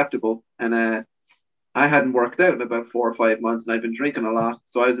was acceptable. And I hadn't worked out in about 4 or 5 months, and I'd been drinking a lot,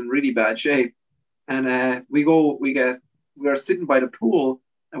 so I was in really bad shape. And we are sitting by the pool,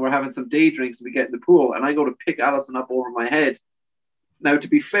 and we're having some day drinks, and we get in the pool, and I go to pick Alison up over my head. Now, to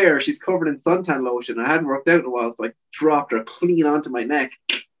be fair, she's covered in suntan lotion. I hadn't worked out in a while, so I dropped her clean onto my neck.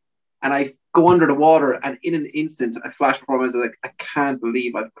 And I go under the water, and in an instant, I flash before me. I was like, I can't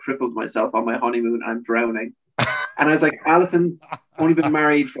believe I've crippled myself on my honeymoon, and I'm drowning. And I was like, Alison's only been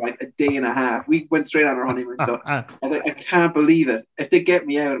married for like a day and a half. We went straight on our honeymoon. So I was like, I can't believe it. If they get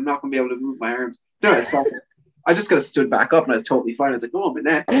me out, I'm not going to be able to move my arms. No, it's fine. I just got to stood back up, and I was totally fine. I was like, oh, my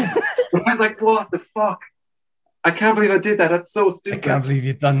neck. But I was like, what the fuck? I can't believe I did that. That's so stupid. I can't believe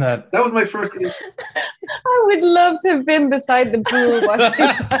you've done that. That was my first thing. I would love to have been beside the pool watching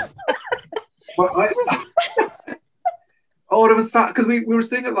that. It was fat because we were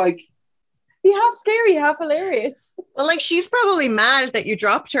saying it like, be half scary, half hilarious. Well, like she's probably mad that you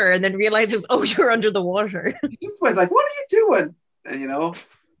dropped her and then realizes, oh, you're under the water. He just went like, what are you doing? And, you know,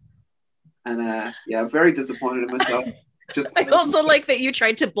 and yeah, very disappointed in myself. I also like that you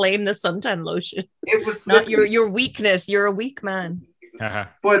tried to blame the suntan lotion. It was not your weakness. You're a weak man.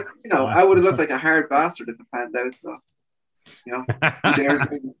 But, you know, I would have looked like a hard bastard if it panned out. So, you know, there's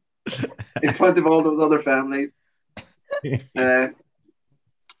me in front of all those other families.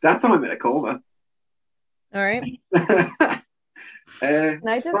 That's how I'm in a coma. All right. Can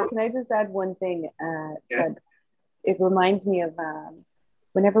I just add one thing? That it reminds me of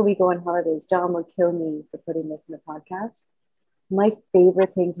whenever we go on holidays, John will kill me for putting this in the podcast. My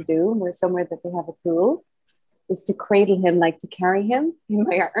favorite thing to do, we're somewhere that they have a pool, is to cradle him, like to carry him in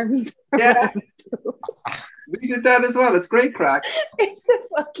my arms. Yeah. We did that as well. It's great crack. It's the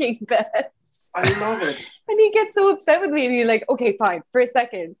fucking best. I love it. And he gets so upset with me, and he's like, okay, fine, for a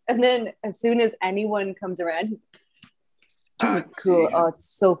second. And then as soon as anyone comes around, he's cool. Oh, it's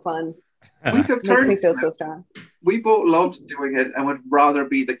so fun. We took turns. Makes me feel so strong. We both loved doing it and would rather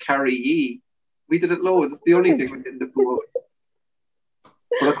be the carryee. We did it loads. It's the only thing we did in the pool.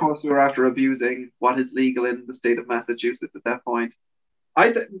 But of course, we were after abusing what is legal in the state of Massachusetts at that point.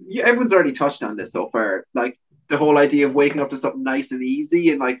 Everyone's already touched on this so far. Like the whole idea of waking up to something nice and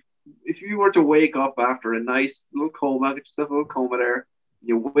easy, and like if you were to wake up after a nice little coma, get yourself a little coma there,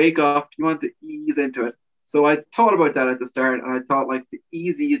 you wake up, you want to ease into it. So I thought about that at the start, and I thought like the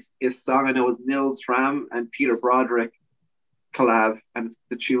easiest song I know is Nils Fram and Peter Broderick collab, and it's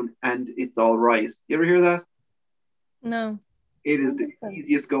the tune "And It's All Right." You ever hear that? No. It is the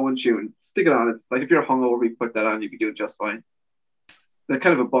easiest going tune. Stick it on. It's like if you're hungover, you put that on, you can do it just fine. They're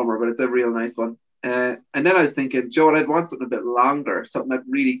kind of a bummer, but it's a real nice one. And then I was thinking, Joe, I'd want something a bit longer, something that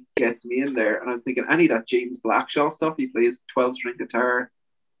really gets me in there. And I was thinking, any of that James Blackshaw stuff. He plays 12-string guitar,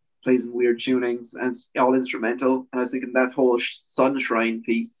 plays in weird tunings, and it's all instrumental. And I was thinking that whole Sunshine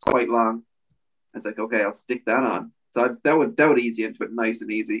piece is quite long. I was like, okay, I'll stick that on. So that would ease you into it nice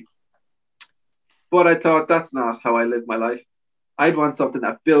and easy. But I thought that's not how I live my life. I'd want something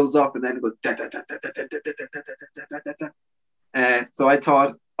that builds up and then it goes da da da da da da da da da da da da da. So I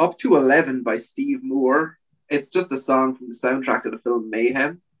thought Up to 11 by Steve Moore. It's just a song from the soundtrack to the film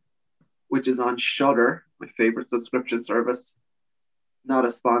Mayhem, which is on Shudder, my favorite subscription service. Not a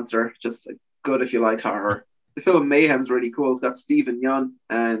sponsor, just good if you like horror. The film Mayhem's really cool. It's got Stephen Yeun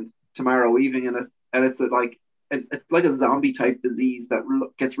and Tamara Weaving in it, and it's like a zombie type disease that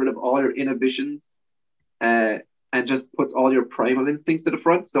gets rid of all your inhibitions, and just puts all your primal instincts to the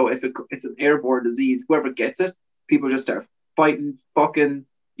front. So if it's an airborne disease, whoever gets it, people just start fighting, fucking,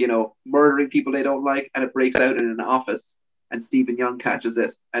 murdering people they don't like, and it breaks out in an office. And Stephen Yeun catches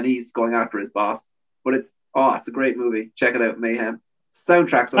it, and he's going after his boss. But it's a great movie. Check it out, Mayhem.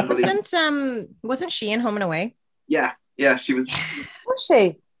 Soundtrack's unbelievable. Wasn't she in Home and Away? Yeah, she was. Was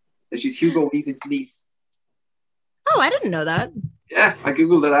she? She's Hugo Weaving's niece. Oh, I didn't know that. Yeah, I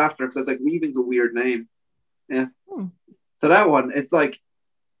googled it after because I was like, Weaving's a weird name. Yeah. So that one, it's like,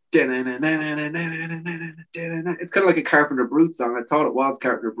 it's kind of like a Carpenter Brut song. I thought it was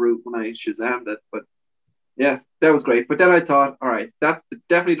Carpenter Brut when I Shazammed it, but yeah, that was great. But then I thought, all right, that's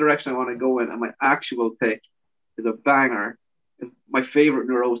definitely the direction I want to go in. And my actual pick is a banger. It's my favorite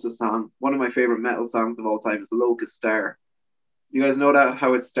Neurosis song. One of my favorite metal songs of all time is Locust Star. You guys know that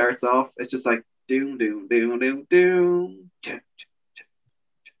how it starts off? It's just like doom doom doom doom doom.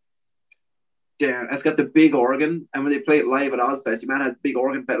 Down. It's got the big organ, and when they play it live at Ozfest, your man has big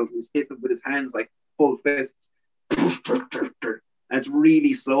organ pedals and he's hitting with his hands like full fists. And it's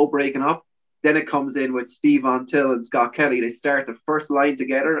really slow breaking up. Then it comes in with Steve Von Till and Scott Kelly. They start the first line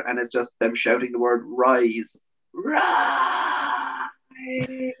together, and it's just them shouting the word rise. Rise!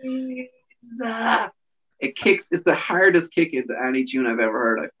 It kicks, it's the hardest kick into any tune I've ever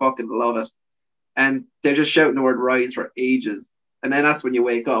heard. I fucking love it. And they're just shouting the word rise for ages. And then that's when you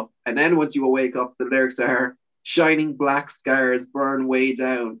wake up. And then once you wake up, the lyrics are shining black scars burn way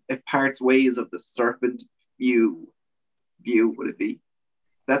down. It parts ways of the serpent view. View would it be?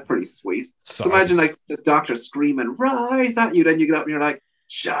 That's pretty sweet. So imagine like the doctor screaming, rise at you. Then you get up and you're like,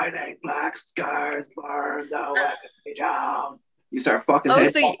 shining black scars burn the way down. You start fucking. Oh,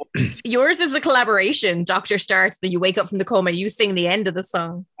 so yours is a collaboration. Doctor starts, then you wake up from the coma. You sing the end of the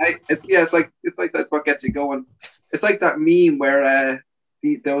song. It's like that's what gets you going. It's like that meme where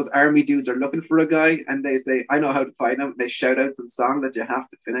those army dudes are looking for a guy and they say, "I know how to find him." They shout out some song that you have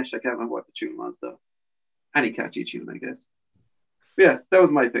to finish. I can't remember what the tune was though. Any catchy tune, I guess. But yeah, that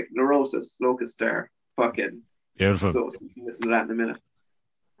was my pick. Neurosis, Locust Star, fucking beautiful. So you can listen to that in a minute.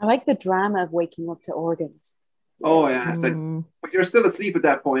 I like the drama of waking up to organs. Oh yeah, it's like, but you're still asleep at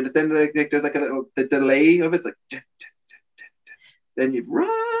that point. And then there's like the delay of it. It's like then you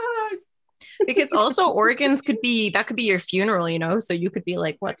run. Because also organs could be your funeral, so you could be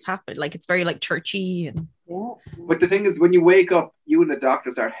like, what's happened? Like it's very like churchy. And Yeah. But the thing is, when you wake up, you and the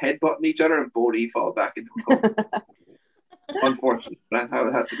doctor start headbutting each other, and both of you fall back into a coma. Unfortunately, that's how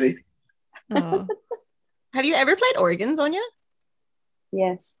it has to be. Oh. Have you ever played organs, Anya?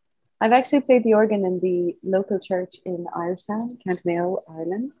 Yes. I've actually played the organ in the local church in Irishtown, County Mayo,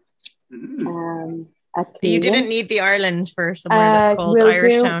 Ireland. You didn't need the Ireland for somewhere that's called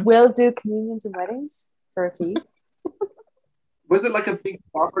Irishtown. We'll do communions and weddings for a fee. Was it like a big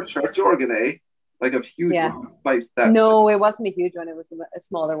proper church organ, eh? Like a huge pipes? No, it wasn't a huge one. It was a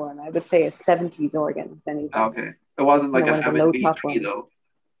smaller one. I would say a 70s organ. Okay. It wasn't like a Hammond B3 though.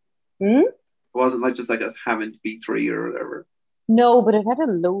 It wasn't like just like a Hammond B3 or whatever. No, but it had a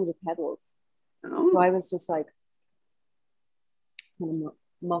load of pedals. Oh. So I was just like kind of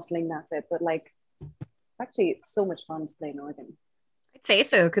muffling that bit. But like, actually, it's so much fun to play an organ. I'd say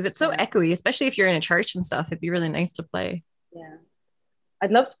so, because it's so echoey, especially if you're in a church and stuff. It'd be really nice to play. Yeah.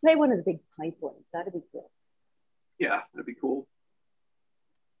 I'd love to play one of the big pipe ones. That'd be cool. Yeah, that'd be cool.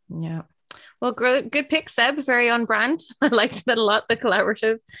 Yeah. Well, good pick, Seb. Very on brand. I liked that a lot, the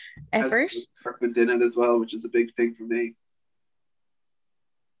collaborative effort. Kirkman in it as well, which is a big thing for me.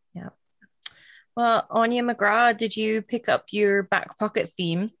 Yeah. Well, Anya McGrath, did you pick up your back pocket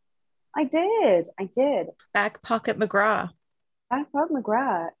theme? I did. Back pocket McGrath. Back pocket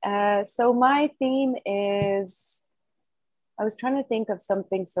McGrath. So my theme is, I was trying to think of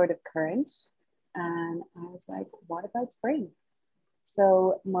something sort of current, and I was like, what about spring?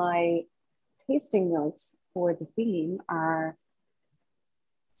 So my tasting notes for the theme are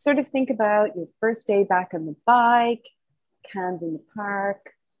sort of think about your first day back on the bike, cans in the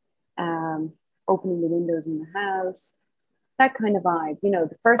park, opening the windows in the house, that kind of vibe.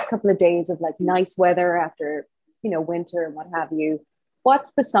 The first couple of days of like nice weather after, winter and what have you.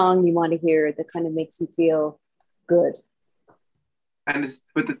 What's the song you want to hear that kind of makes you feel good.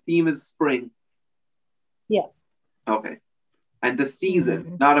 But the theme is spring. Yeah. Okay. And the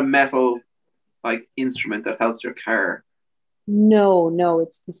season, not a metal like instrument that helps your car. No,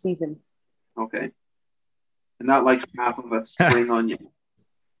 it's the season. Okay. And not like half of a spring onion.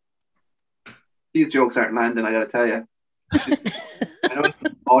 These jokes aren't landing, I gotta tell you. I know it's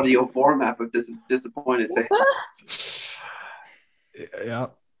an audio format, but disappointed face. Yeah.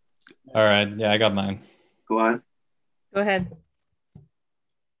 All right. Yeah, I got mine. Go on. Go ahead.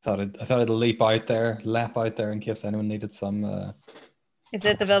 I thought I'd leap out there in case anyone needed some. Is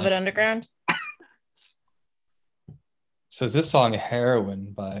it the Velvet Underground? So is this song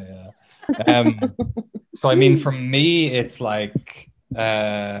Heroin by? So I mean, for me, it's like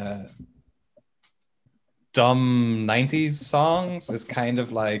dumb 90s songs is kind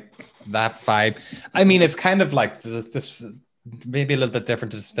of like that vibe. I mean, it's kind of like this maybe a little bit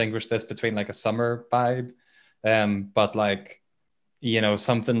different to distinguish this between like a summer vibe, but like, you know,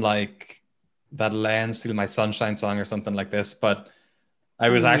 something like that Land Steal My Sunshine song or something like this. But I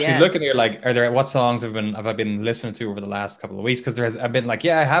was actually looking here, like, what songs have I been listening to over the last couple of weeks? Because I've been like,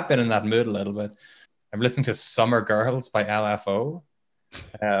 I have been in that mood a little bit. I'm listening to Summer Girls by LFO.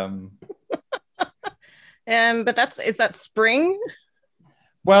 But is that spring?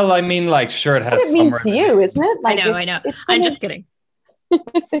 Well, I mean, like, sure, it has What it means to you, isn't it? Like, I know. I'm just kidding. But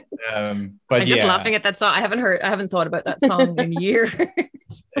I'm just laughing at that song. I haven't thought about that song in years.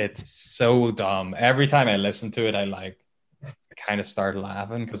 It's so dumb. Every time I listen to it, I kind of start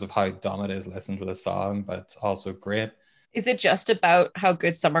laughing because of how dumb it is listening to the song, but it's also great. Is it just about how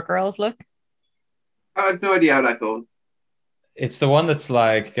good summer girls look? I have no idea how that goes. It's the one that's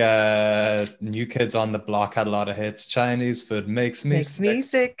like New Kids on the Block had a lot of hits. Chinese food makes me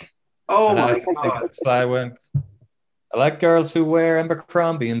sick. Oh and my I think god. that's why I like girls who wear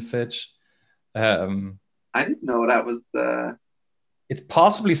Abercrombie and Fitch. I didn't know that was It's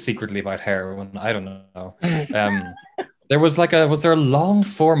possibly secretly about heroin. I don't know. Was there a long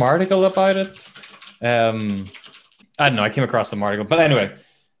form article about it? I don't know. I came across some article, but anyway,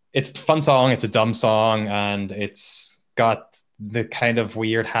 it's a fun song. It's a dumb song, and it's got the kind of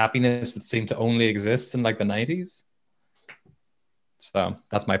weird happiness that seemed to only exist in like the 90s. So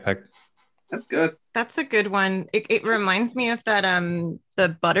that's my pick. That's good. That's a good one. It reminds me of that the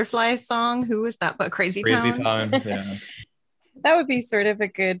Butterfly song. Who was that? But Crazy Town. Yeah. That would be sort of a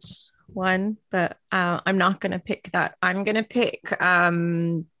good one, but I'm not going to pick that. I'm going to pick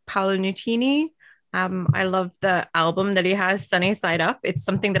Paolo Nutini. I love the album that he has, Sunny Side Up. It's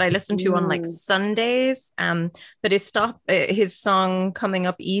something that I listen to on like Sundays. But his song Coming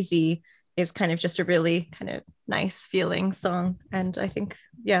Up Easy is kind of just a really kind of nice feeling song. And I think,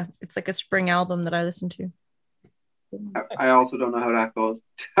 it's like a spring album that I listen to. I also don't know how that goes.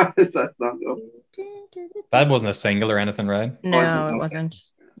 How does that song go? That wasn't a single or anything, right? No, it wasn't.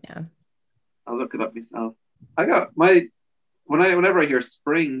 Yeah. I'll look it up myself. I got whenever I hear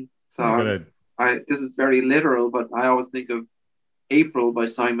spring songs, this is very literal, but I always think of April by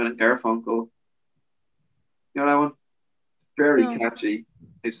Simon and Garfunkel. You know that one? It's very catchy.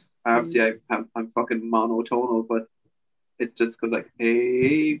 It's obviously I'm fucking monotonal, but it's just because like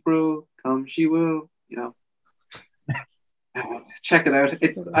April, come she will, you know. Check it out.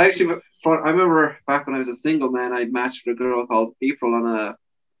 I remember back when I was a single man, I'd matched with a girl called April on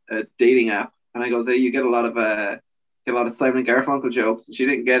a dating app, and I goes, "Hey, you get a lot of Simon and Garfunkel jokes." And she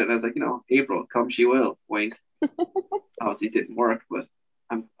didn't get it. And I was like, April, come she will. Wink. Obviously, it didn't work, but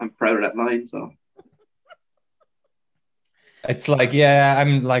I'm proud of that line. So it's like,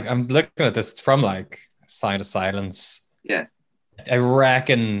 I'm looking at this. It's from like Sound of Silence. Yeah, I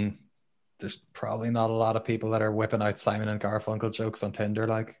reckon there's probably not a lot of people that are whipping out Simon and Garfunkel jokes on Tinder.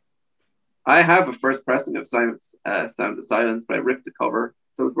 Like, I have a first pressing of Simon's Sound of Silence, but I ripped the cover,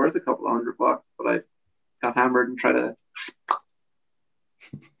 so it's worth a couple of $100. But I got hammered and tried to.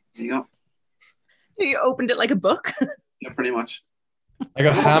 There you go. You opened it like a book. Yeah, pretty much. I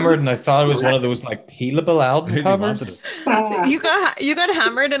got hammered and I thought it was one of those like peelable album Really covers. So you got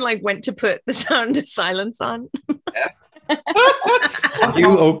hammered and like went to put the Sound of Silence on. Yeah. Are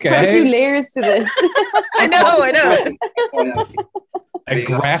you Quite a few okay? layers to this. I know. Oh, yeah.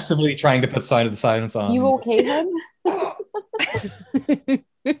 Aggressively trying to put Sound of the Silence on. You okay, hon?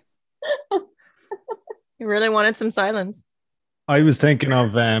 You really wanted some silence. I was thinking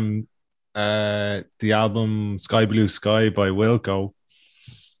of the album Sky Blue Sky by Wilco,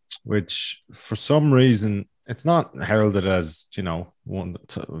 which for some reason it's not heralded as, one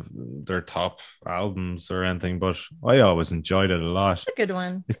of their top albums or anything, but I always enjoyed it a lot. It's a good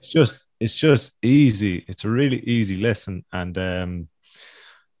one. It's just easy. It's a really easy listen, and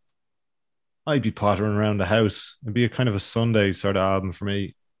I'd be pottering around the house. It'd be a kind of a Sunday sort of album for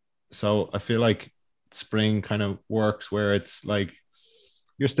me. So I feel like spring kind of works where it's like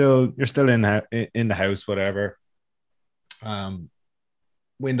you're still in the house, whatever. Um,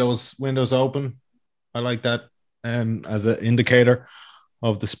 windows open. I like that as an indicator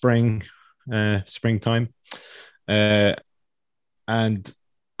of the springtime. Uh, and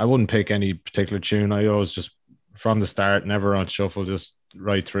I wouldn't pick any particular tune. I always just from the start, never on shuffle, just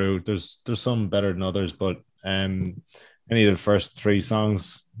right through. There's some better than others, but any of the first three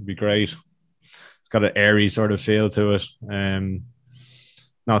songs would be great. It's got an airy sort of feel to it.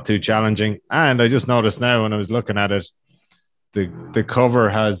 Not too challenging. And I just noticed now when I was looking at it, the cover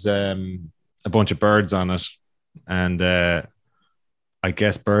has a bunch of birds on it, and I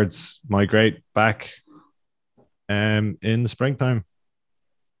guess birds migrate back in the springtime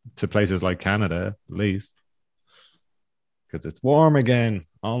to places like Canada, at least, because it's warm again,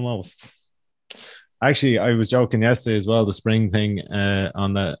 almost. Actually, I was joking yesterday as well, the spring thing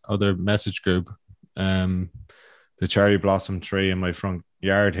on the other message group, the cherry blossom tree in my front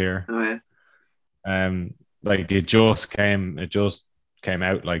yard here. Oh, yeah. Like it just came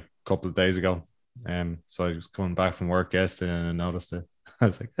out like a couple of days ago. So I was coming back from work yesterday and I noticed it. I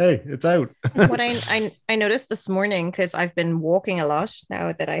was like, hey, it's out. What I noticed this morning, because I've been walking a lot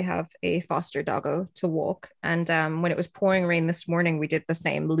now that I have a foster doggo to walk. And when it was pouring rain this morning, we did the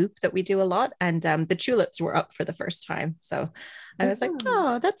same loop that we do a lot. And the tulips were up for the first time. So I was like,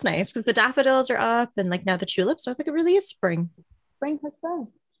 oh, that's nice. Because the daffodils are up and like now the tulips. So I was like, it really is spring. Spring has sprung.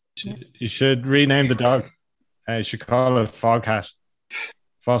 You should rename the dog. You should call it Foghat.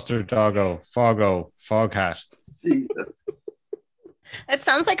 Foster doggo, Foghat. Jesus. It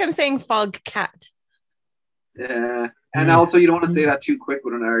sounds like I'm saying fog cat. Yeah. And also, you don't want to say that too quick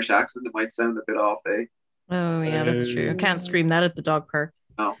with an Irish accent. It might sound a bit off, eh? Oh, yeah, that's true. Can't scream that at the dog park.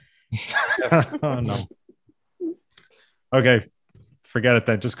 No. Oh, no. Okay. Forget it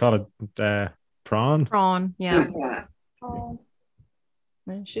then. Just call it prawn. Prawn, yeah. Yeah. Oh,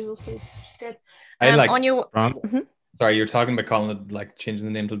 She's asleep. She's good. I like on your Prawn. Sorry, you're talking about calling it like changing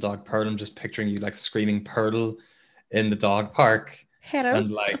the name to the dog Pearl. I'm just picturing you like screaming Pearl in the dog park. Hello. And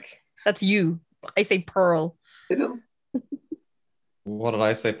like That's you. I say pearl. Hello. what did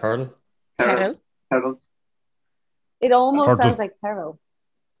I say? Pearl? Pearl. Hello. it almost Purple. sounds like peril.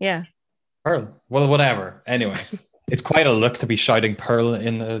 Yeah. Pearl. Well, whatever. Anyway, it's quite a look to be shouting Pearl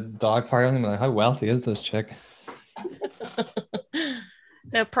in the dog park. I'm like, how wealthy is this chick?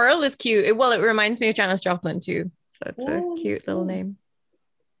 No, Pearl is cute. It reminds me of Janis Joplin too. So it's a cute little name.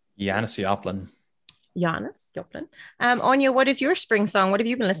 Janis Joplin. Janis Joplin. Anya, what is your spring song? What have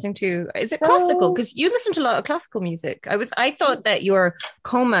you been listening to? Is it So- classical? Because you listen to a lot of classical music. I thought that your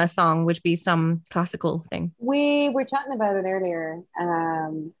coma song would be some classical thing. We were chatting about it earlier,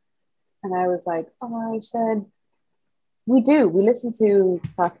 and I was like, oh, I said, we listen to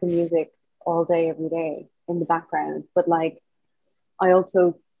classical music all day, every day in the background, but like, I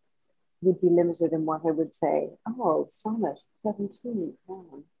also would be limited in what I would say, oh, Sonnet 17,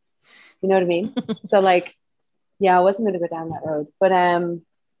 wow. You know what I mean? So like, yeah, I wasn't going to go down that road. But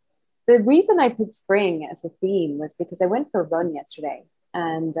the reason I picked spring as a theme was because I went for a run yesterday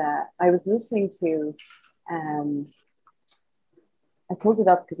and I was listening to, I pulled it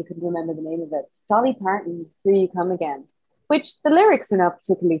up because I couldn't remember the name of it. Dolly Parton, Here You Come Again, which the lyrics are not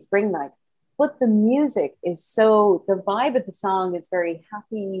particularly spring-like, but the music is so, the vibe of the song is very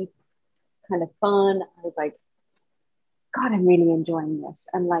happy, kind of fun. I was like, God, I'm really enjoying this.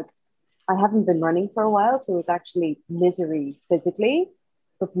 And like, I haven't been running for a while, so it was actually misery physically,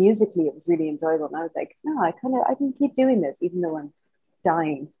 but musically it was really enjoyable. And I was like, no, I can keep doing this even though I'm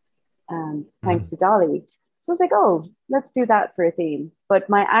dying, thanks to Dolly. So I was like, oh, let's do that for a theme. But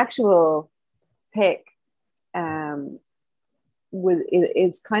my actual pick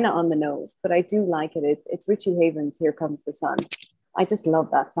is kind of on the nose, but I do like it. It's Richie Havens' Here Comes the Sun. I just love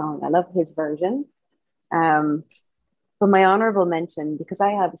that song. I love his version. But my honorable mention, because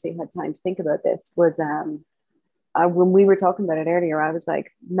I obviously had time to think about this, was when we were talking about it earlier, I was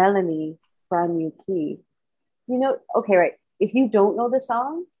like, Melanie, Brand New Key. Do you know? Okay, right. If you don't know the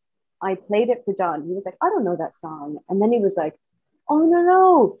song, I played it for John. He was like, I don't know that song. And then he was like, oh,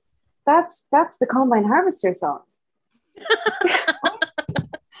 no. That's the Combine Harvester song.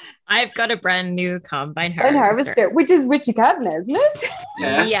 I've got a brand new Combine Harvester, which is Richie Cavanagh, isn't it?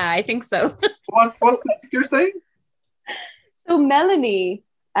 Yeah, I think so. What's that you're saying? So Melanie,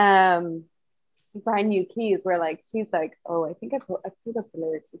 Brand New Key is where like she's like, oh, I think I pulled up the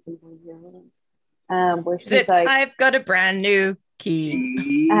lyrics at some point here. Where she's like, I've got a brand new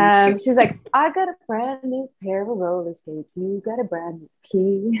key. She's like, I got a brand new pair of roller skates. You got a brand new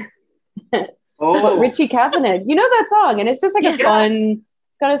key. But Oh, Richie Cavanagh, you know that song, and it's just like a Yeah. fun,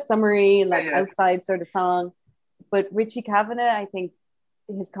 it's got a summery, like Yeah. outside sort of song. But Richie Cavanagh, I think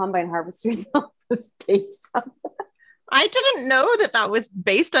his Combine Harvester song was based on. I didn't know that was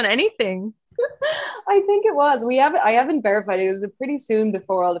based on anything. I think it was. I haven't verified it. It was pretty soon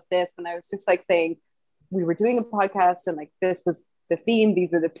before all of this, and I was just like saying we were doing a podcast, and like this was the theme.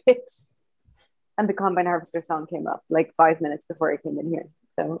 These were the picks, and the Combine Harvester song came up like 5 minutes before I came in here.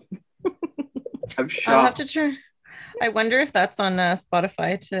 So I'm I'll have shocked. to try. I wonder if that's on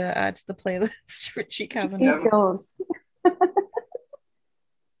Spotify to add to the playlist. Richie Cavanagh. please don't.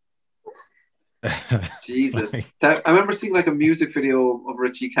 Jesus. I remember seeing like a music video of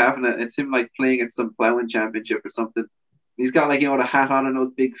Richie Cavanagh. It's him like playing at some ploughing championship or something. He's got like, the hat on and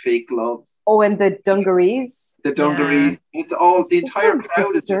those big fake gloves. Oh, and the dungarees. The dungarees. It's all, the It's just entire so crowd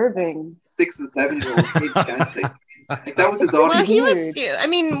is just disturbing. 6 and 7 year olds kids dancing. Like that was his Well, Well, audience. he Weird. was. I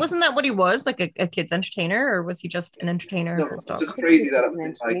mean, wasn't that what he was? Like a kid's entertainer, or was he just an entertainer? No, full it's stop? just I think crazy he's that it just was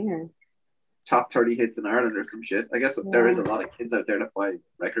an in, like entertainer. top 30 hits in Ireland or some shit. I guess there is a Yeah. lot of kids out there that buy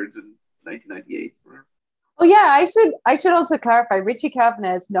records in 1998. Oh yeah, I should also clarify. Richie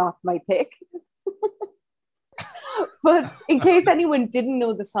Cavanagh is not my pick. But in case anyone didn't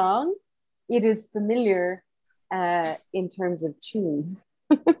know the song, it is familiar in terms of tune.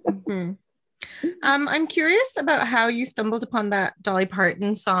 Mhm. I'm curious about how you stumbled upon that Dolly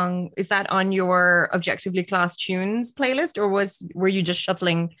Parton song. Is that on your Objectively Class Tunes playlist, or were you just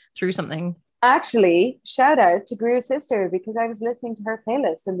shuffling through something? Actually, shout out to Greer's sister because I was listening to her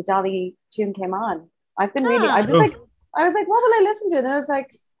playlist and the Dolly tune came on. I've been really, I was Oh. like, what will I listen to? And I was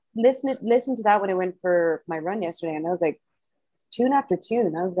like, listen to that when I went for my run yesterday, and I was like, tune after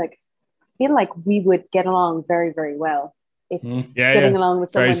tune. I was like, I feel like we would get along very, very well if Yeah, getting yeah. along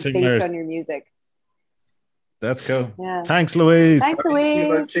with Very someone similar. based on your music. That's cool. Yeah. Thanks, Louise. Thanks, How do you feel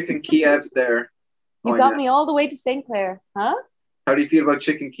Louise. about Chicken Kievs there? You Oh, got yeah. me all the way to St. Clair, huh? How do you feel about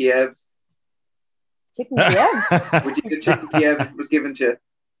Chicken Kievs? Chicken Kievs? Would you get Chicken Kiev if it was given to you?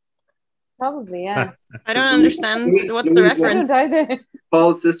 Probably, yeah. I don't understand. What's the Louise- I reference? don't either.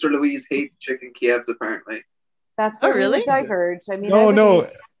 Paul's sister Louise hates Chicken Kievs apparently. That's Oh, where we really? would diverge. I mean, No, I would no. eat-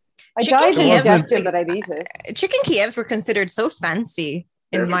 I Chicken dive in Kievs- digestion, but I'd eat it. Chicken Kievs were considered so fancy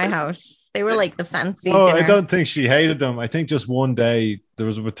in my house. They were like the fancy Oh, dinner. I don't think she hated them. I think just one day there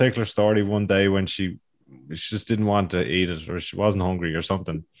was a particular story one day when she just didn't want to eat it, or she wasn't hungry or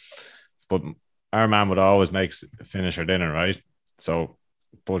something. But our mom would always finish her dinner, right? So,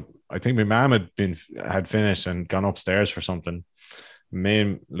 but I think my mom had finished and gone upstairs for something. Me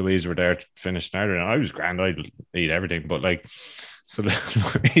and Louise were there to finish dinner, and I was grand. I'd eat everything, but like, so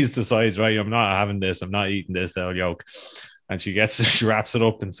Louise decides, right, I'm not having this. I'm not eating this El yolk. And she wraps it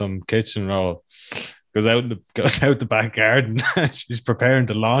up in some kitchen roll, goes out the back garden, and she's preparing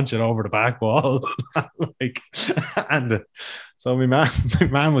to launch it over the back wall. So my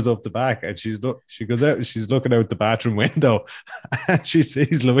mom was up the back, and she goes out, she's looking out the bathroom window, and she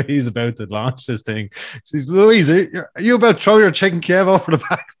sees Louise about to launch this thing. She says, Louise, are you about to throw your chicken Kiev over the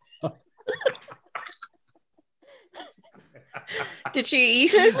back? Did she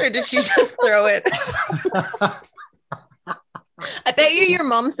eat it or did she just throw it? I bet you your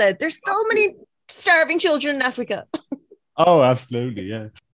mom said there's so many starving children in Africa. Oh, absolutely, yeah.